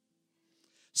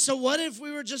 So what if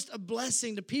we were just a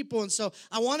blessing to people? And so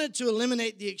I wanted to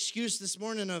eliminate the excuse this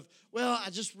morning of, well, I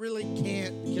just really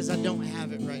can't because I don't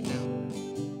have it right now.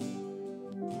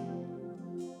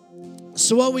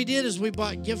 So what we did is we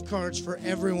bought gift cards for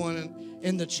everyone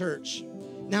in the church.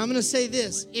 Now I'm going to say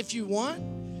this. If you want,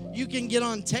 you can get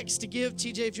on Text to Give.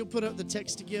 TJ, if you'll put up the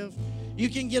Text to Give. You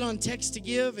can get on Text to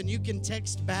Give and you can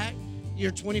text back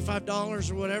your $25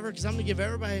 or whatever, because I'm going to give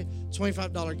everybody a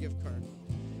 $25 gift card.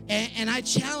 And I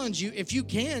challenge you, if you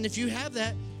can, if you have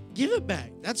that, give it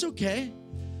back. That's okay.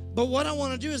 But what I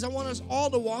want to do is I want us all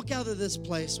to walk out of this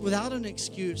place without an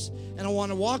excuse. And I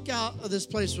want to walk out of this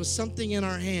place with something in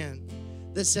our hand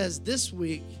that says this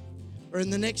week or in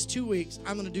the next 2 weeks,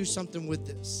 I'm going to do something with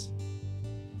this.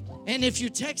 And if you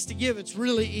text to give, it's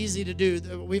really easy to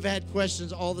do. We've had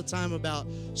questions all the time about,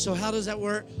 so how does that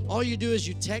work? All you do is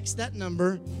you text that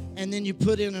number and then you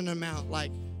put in an amount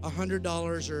like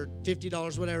 $100 or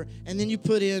 $50, whatever, and then you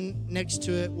put in next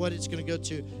to it what it's going to go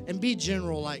to, and be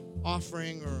general like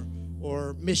offering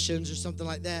or missions or something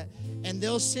like that, and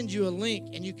they'll send you a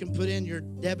link and you can put in your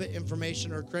debit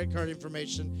information or credit card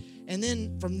information, and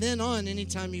then from then on,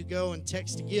 anytime you go and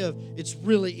text to give, it's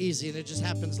really easy and it just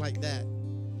happens like that.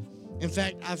 In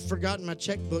fact, I've forgotten my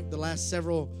checkbook the last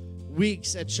several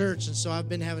weeks at church, and so I've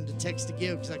been having to text to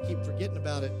give because I keep forgetting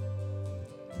about it.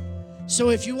 So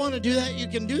if you want to do that, you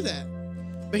can do that.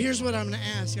 But here's what I'm going to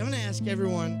ask. I'm going to ask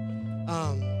everyone,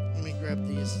 let me grab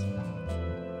these.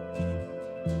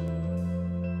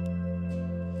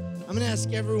 I'm going to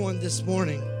ask everyone this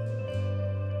morning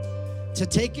to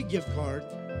take a gift card,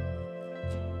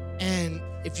 and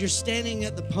if you're standing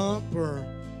at the pump or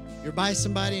you're by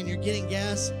somebody and you're getting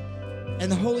gas and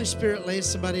the Holy Spirit lays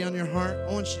somebody on your heart,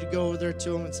 I want you to go over there to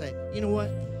them and say, you know what?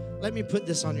 Let me put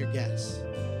this on your gas.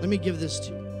 Let me give this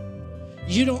to you.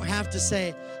 You don't have to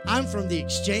say, I'm from the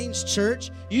Exchange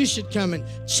Church. You should come and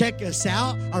check us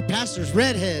out. Our pastor's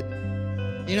redhead.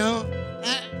 You know,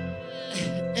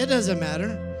 it doesn't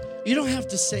matter. You don't have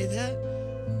to say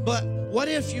that. But what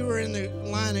if you were in the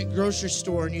line at grocery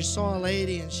store and you saw a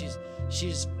lady and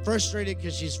she's frustrated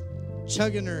because she's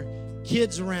chugging her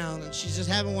kids around and she's just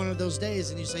having one of those days,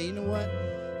 and you say, you know what?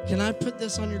 Can I put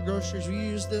this on your groceries? Will you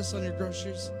use this on your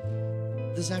groceries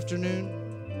this afternoon?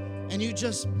 And you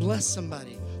just bless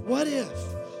somebody. What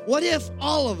if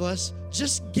all of us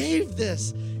just gave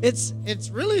this? It's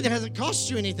really, it hasn't cost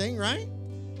you anything, right?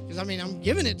 Because, I mean, I'm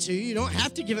giving it to you. You don't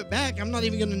have to give it back. I'm not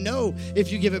even going to know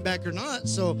if you give it back or not.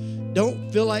 So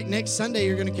don't feel like next Sunday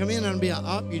you're going to come in and be like,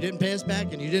 oh, you didn't pay us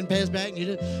back, and you didn't pay us back, and you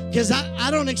didn't. Because I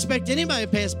don't expect anybody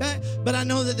to pay us back, but I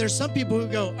know that there's some people who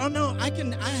go, oh, no, I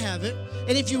have it.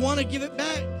 And if you want to give it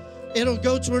back, it'll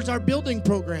go towards our building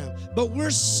program. But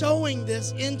we're sowing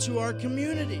this into our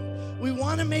community. We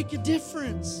want to make a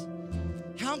difference.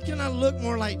 How can I look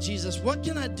more like Jesus? What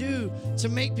can I do to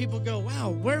make people go,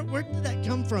 wow, where did that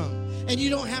come from? And you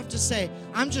don't have to say,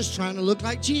 I'm just trying to look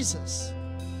like Jesus.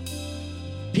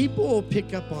 People will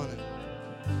pick up on it.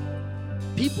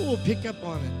 People will pick up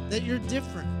on it, that you're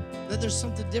different, that there's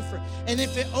something different. And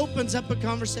if it opens up a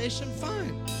conversation,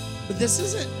 fine. But this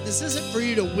isn't for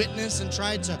you to witness and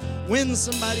try to win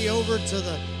somebody over to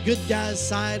the good guy's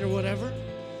side or whatever.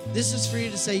 This is for you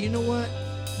to say, you know what?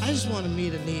 I just want to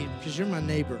meet a need because you're my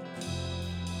neighbor.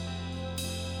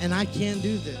 And I can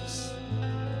do this.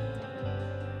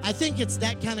 I think it's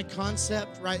that kind of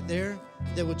concept right there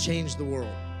that would change the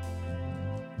world.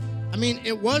 I mean,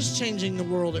 it was changing the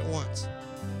world at once.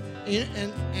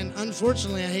 And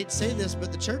unfortunately, I hate to say this,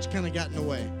 but the church kind of got in the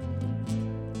way.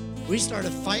 We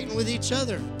started fighting with each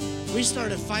other. We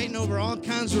started fighting over all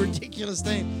kinds of ridiculous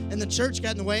things. And the church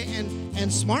got in the way,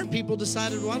 and smart people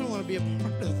decided, well, I don't want to be a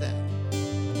part of that.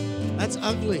 That's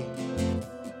ugly.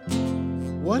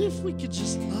 What if we could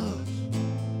just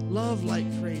love like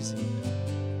crazy?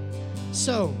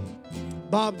 So,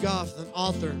 Bob Goff, the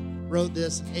author, wrote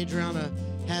this. Adriana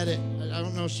had it. I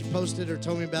don't know if she posted or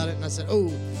told me about it, and I said,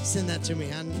 oh, send that to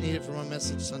me. I need it for my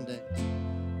message Sunday.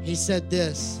 He said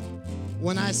this: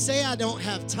 when I say I don't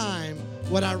have time,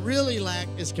 what I really lack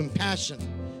is compassion.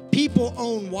 People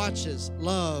own watches.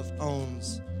 Love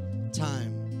owns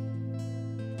time.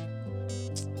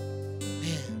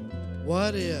 Man,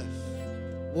 what if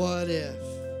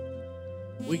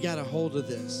we got a hold of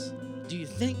this? Do you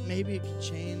think maybe it could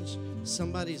change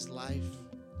somebody's life?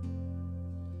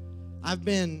 I've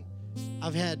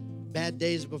had bad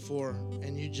days before,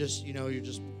 and you're just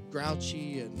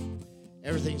grouchy and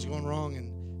everything's going wrong,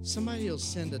 and somebody will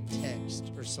send a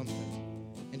text or something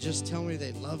and just tell me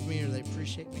they love me or they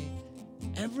appreciate me.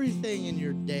 Everything in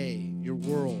your day, your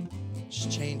world,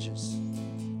 just changes.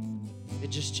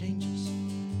 It just changes.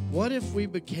 What if we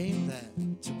became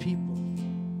that to people?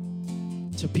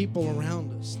 to people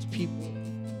around us, to people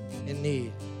in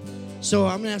need. So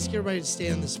I'm going to ask everybody to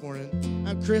stand this morning.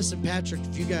 Chris and Patrick,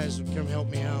 if you guys would come help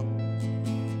me out.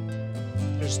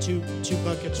 There's two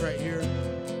buckets right here.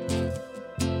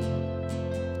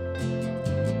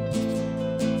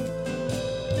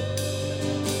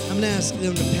 I'm going to ask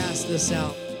them to pass this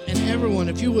out. And everyone,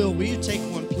 if you will you take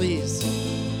one, please?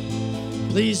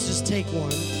 Please just take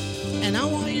one. And I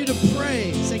want you to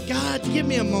pray. Say, God, give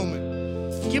me a moment.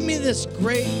 Give me this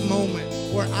great moment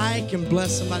where I can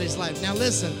bless somebody's life. Now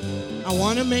listen, I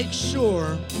want to make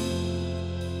sure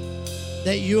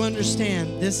that you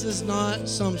understand this is not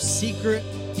some secret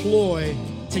ploy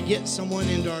to get someone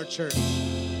into our church,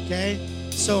 okay?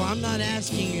 So I'm not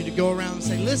asking you to go around and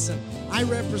say, listen, I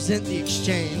represent the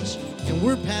Exchange, and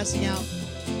we're passing out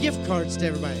gift cards to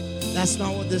everybody. That's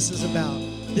not what this is about.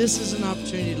 This is an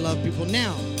opportunity to love people.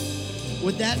 Now,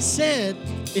 with that said,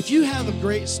 if you have a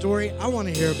great story, I want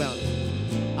to hear about it.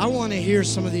 I want to hear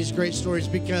some of these great stories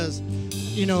because,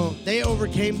 you know, they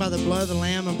overcame by the blood of the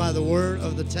Lamb and by the word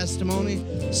of the testimony.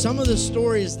 Some of the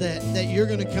stories that you're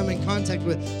going to come in contact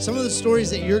with, some of the stories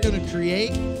that you're going to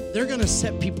create, they're going to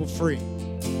set people free.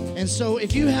 And so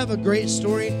if you have a great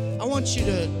story, I want you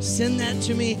to send that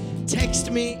to me, text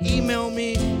me, email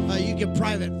me. You can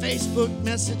private Facebook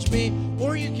message me,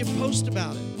 or you can post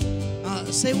about it.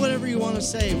 Say whatever you want to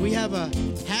say. We have a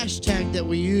hashtag that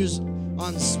we use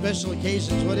on special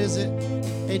occasions. What is it,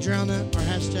 Adriana, our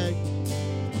hashtag?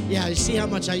 Yeah, you see how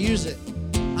much I use it.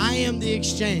 I am the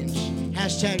Exchange.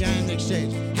 Hashtag I am the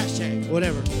Exchange. Hashtag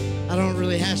whatever. I don't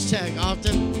really hashtag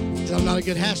often because I'm not a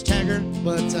good hashtagger,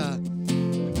 but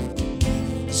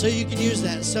so you can use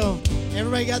that. So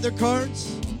everybody got their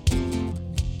cards?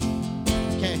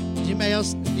 Okay. Anybody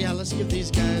else? Yeah, let's give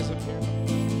these guys up here.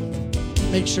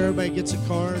 Make sure everybody gets a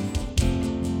card.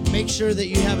 Make sure that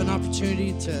you have an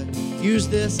opportunity to use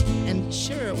this and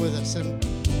share it with us. And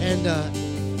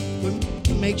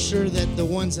make sure that the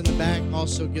ones in the back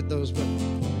also get those. But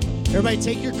everybody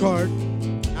take your card.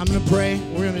 I'm going to pray.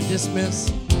 We're going to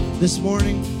dismiss this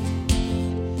morning.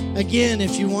 Again,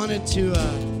 if you wanted to,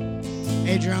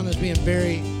 Adriana's being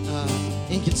very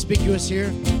inconspicuous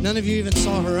here. None of you even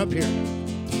saw her up here.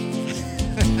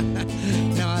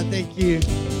 No, I thank you.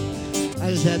 I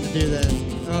just had to do that.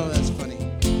 Oh, that's funny.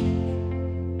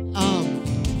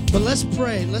 But let's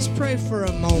pray. Let's pray for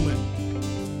a moment.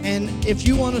 And if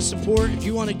you want to support, if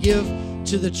you want to give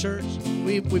to the church,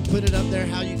 we put it up there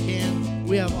how you can.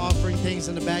 We have offering things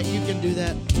in the back. You can do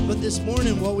that. But this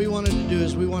morning, what we wanted to do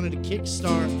is we wanted to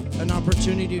kickstart an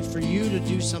opportunity for you to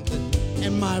do something.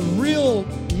 And my real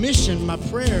mission, my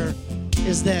prayer,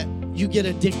 is that you get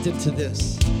addicted to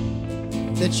this.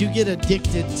 That you get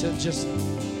addicted to just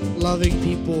loving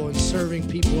people and serving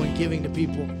people and giving to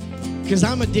people. Because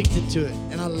I'm addicted to it,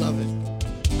 and I love it.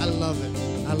 I love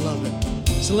it. I love it.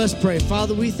 So let's pray.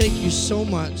 Father, we thank you so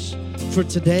much for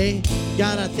today.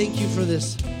 God, I thank you for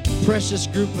this precious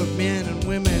group of men and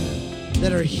women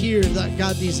that are here,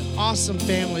 God, these awesome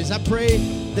families. I pray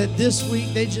that this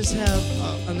week they just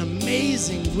have an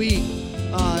amazing week.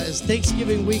 As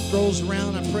Thanksgiving week rolls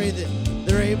around, I pray that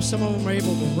some of them are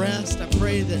able to rest. I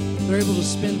pray that they're able to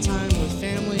spend time with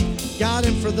family. God,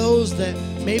 and for those that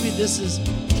maybe this is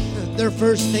their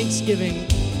first Thanksgiving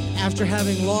after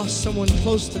having lost someone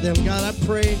close to them, God, I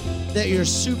pray that your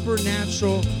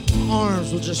supernatural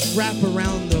arms will just wrap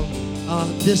around them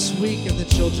this week, and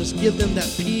that you'll just give them that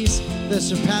peace that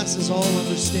surpasses all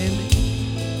understanding.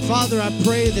 Father, I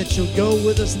pray that you'll go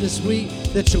with us this week,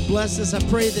 that you'll bless us. I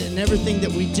pray that in everything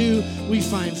that we do, we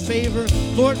find favor.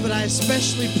 Lord, but I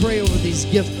especially pray over these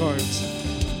gift cards.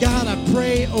 God, I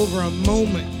pray over a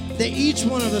moment that each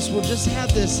one of us will just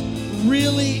have this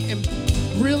really,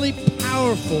 really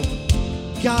powerful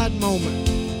God moment.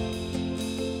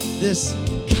 This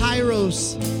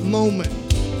Kairos moment.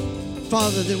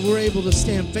 Father, that we're able to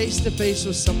stand face to face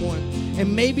with someone,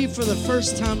 and maybe for the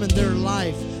first time in their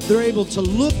life, they're able to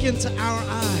look into our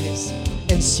eyes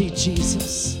and see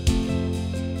Jesus.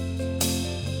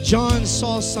 John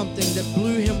saw something that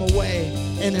blew him away,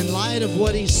 and in light of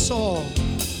what he saw,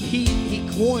 he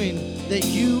coined that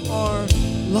you are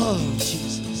love,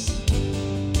 Jesus.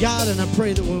 God, and I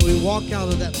pray that when we walk out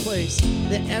of that place,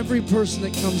 that every person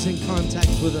that comes in contact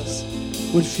with us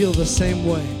would feel the same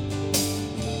way.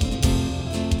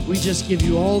 We just give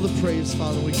you all the praise,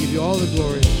 Father. We give you all the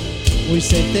glory. We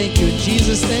say thank you in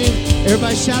Jesus' name.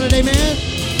 Everybody shout it, amen.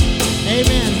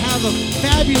 Amen. Have a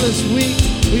fabulous week.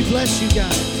 We bless you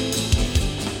guys.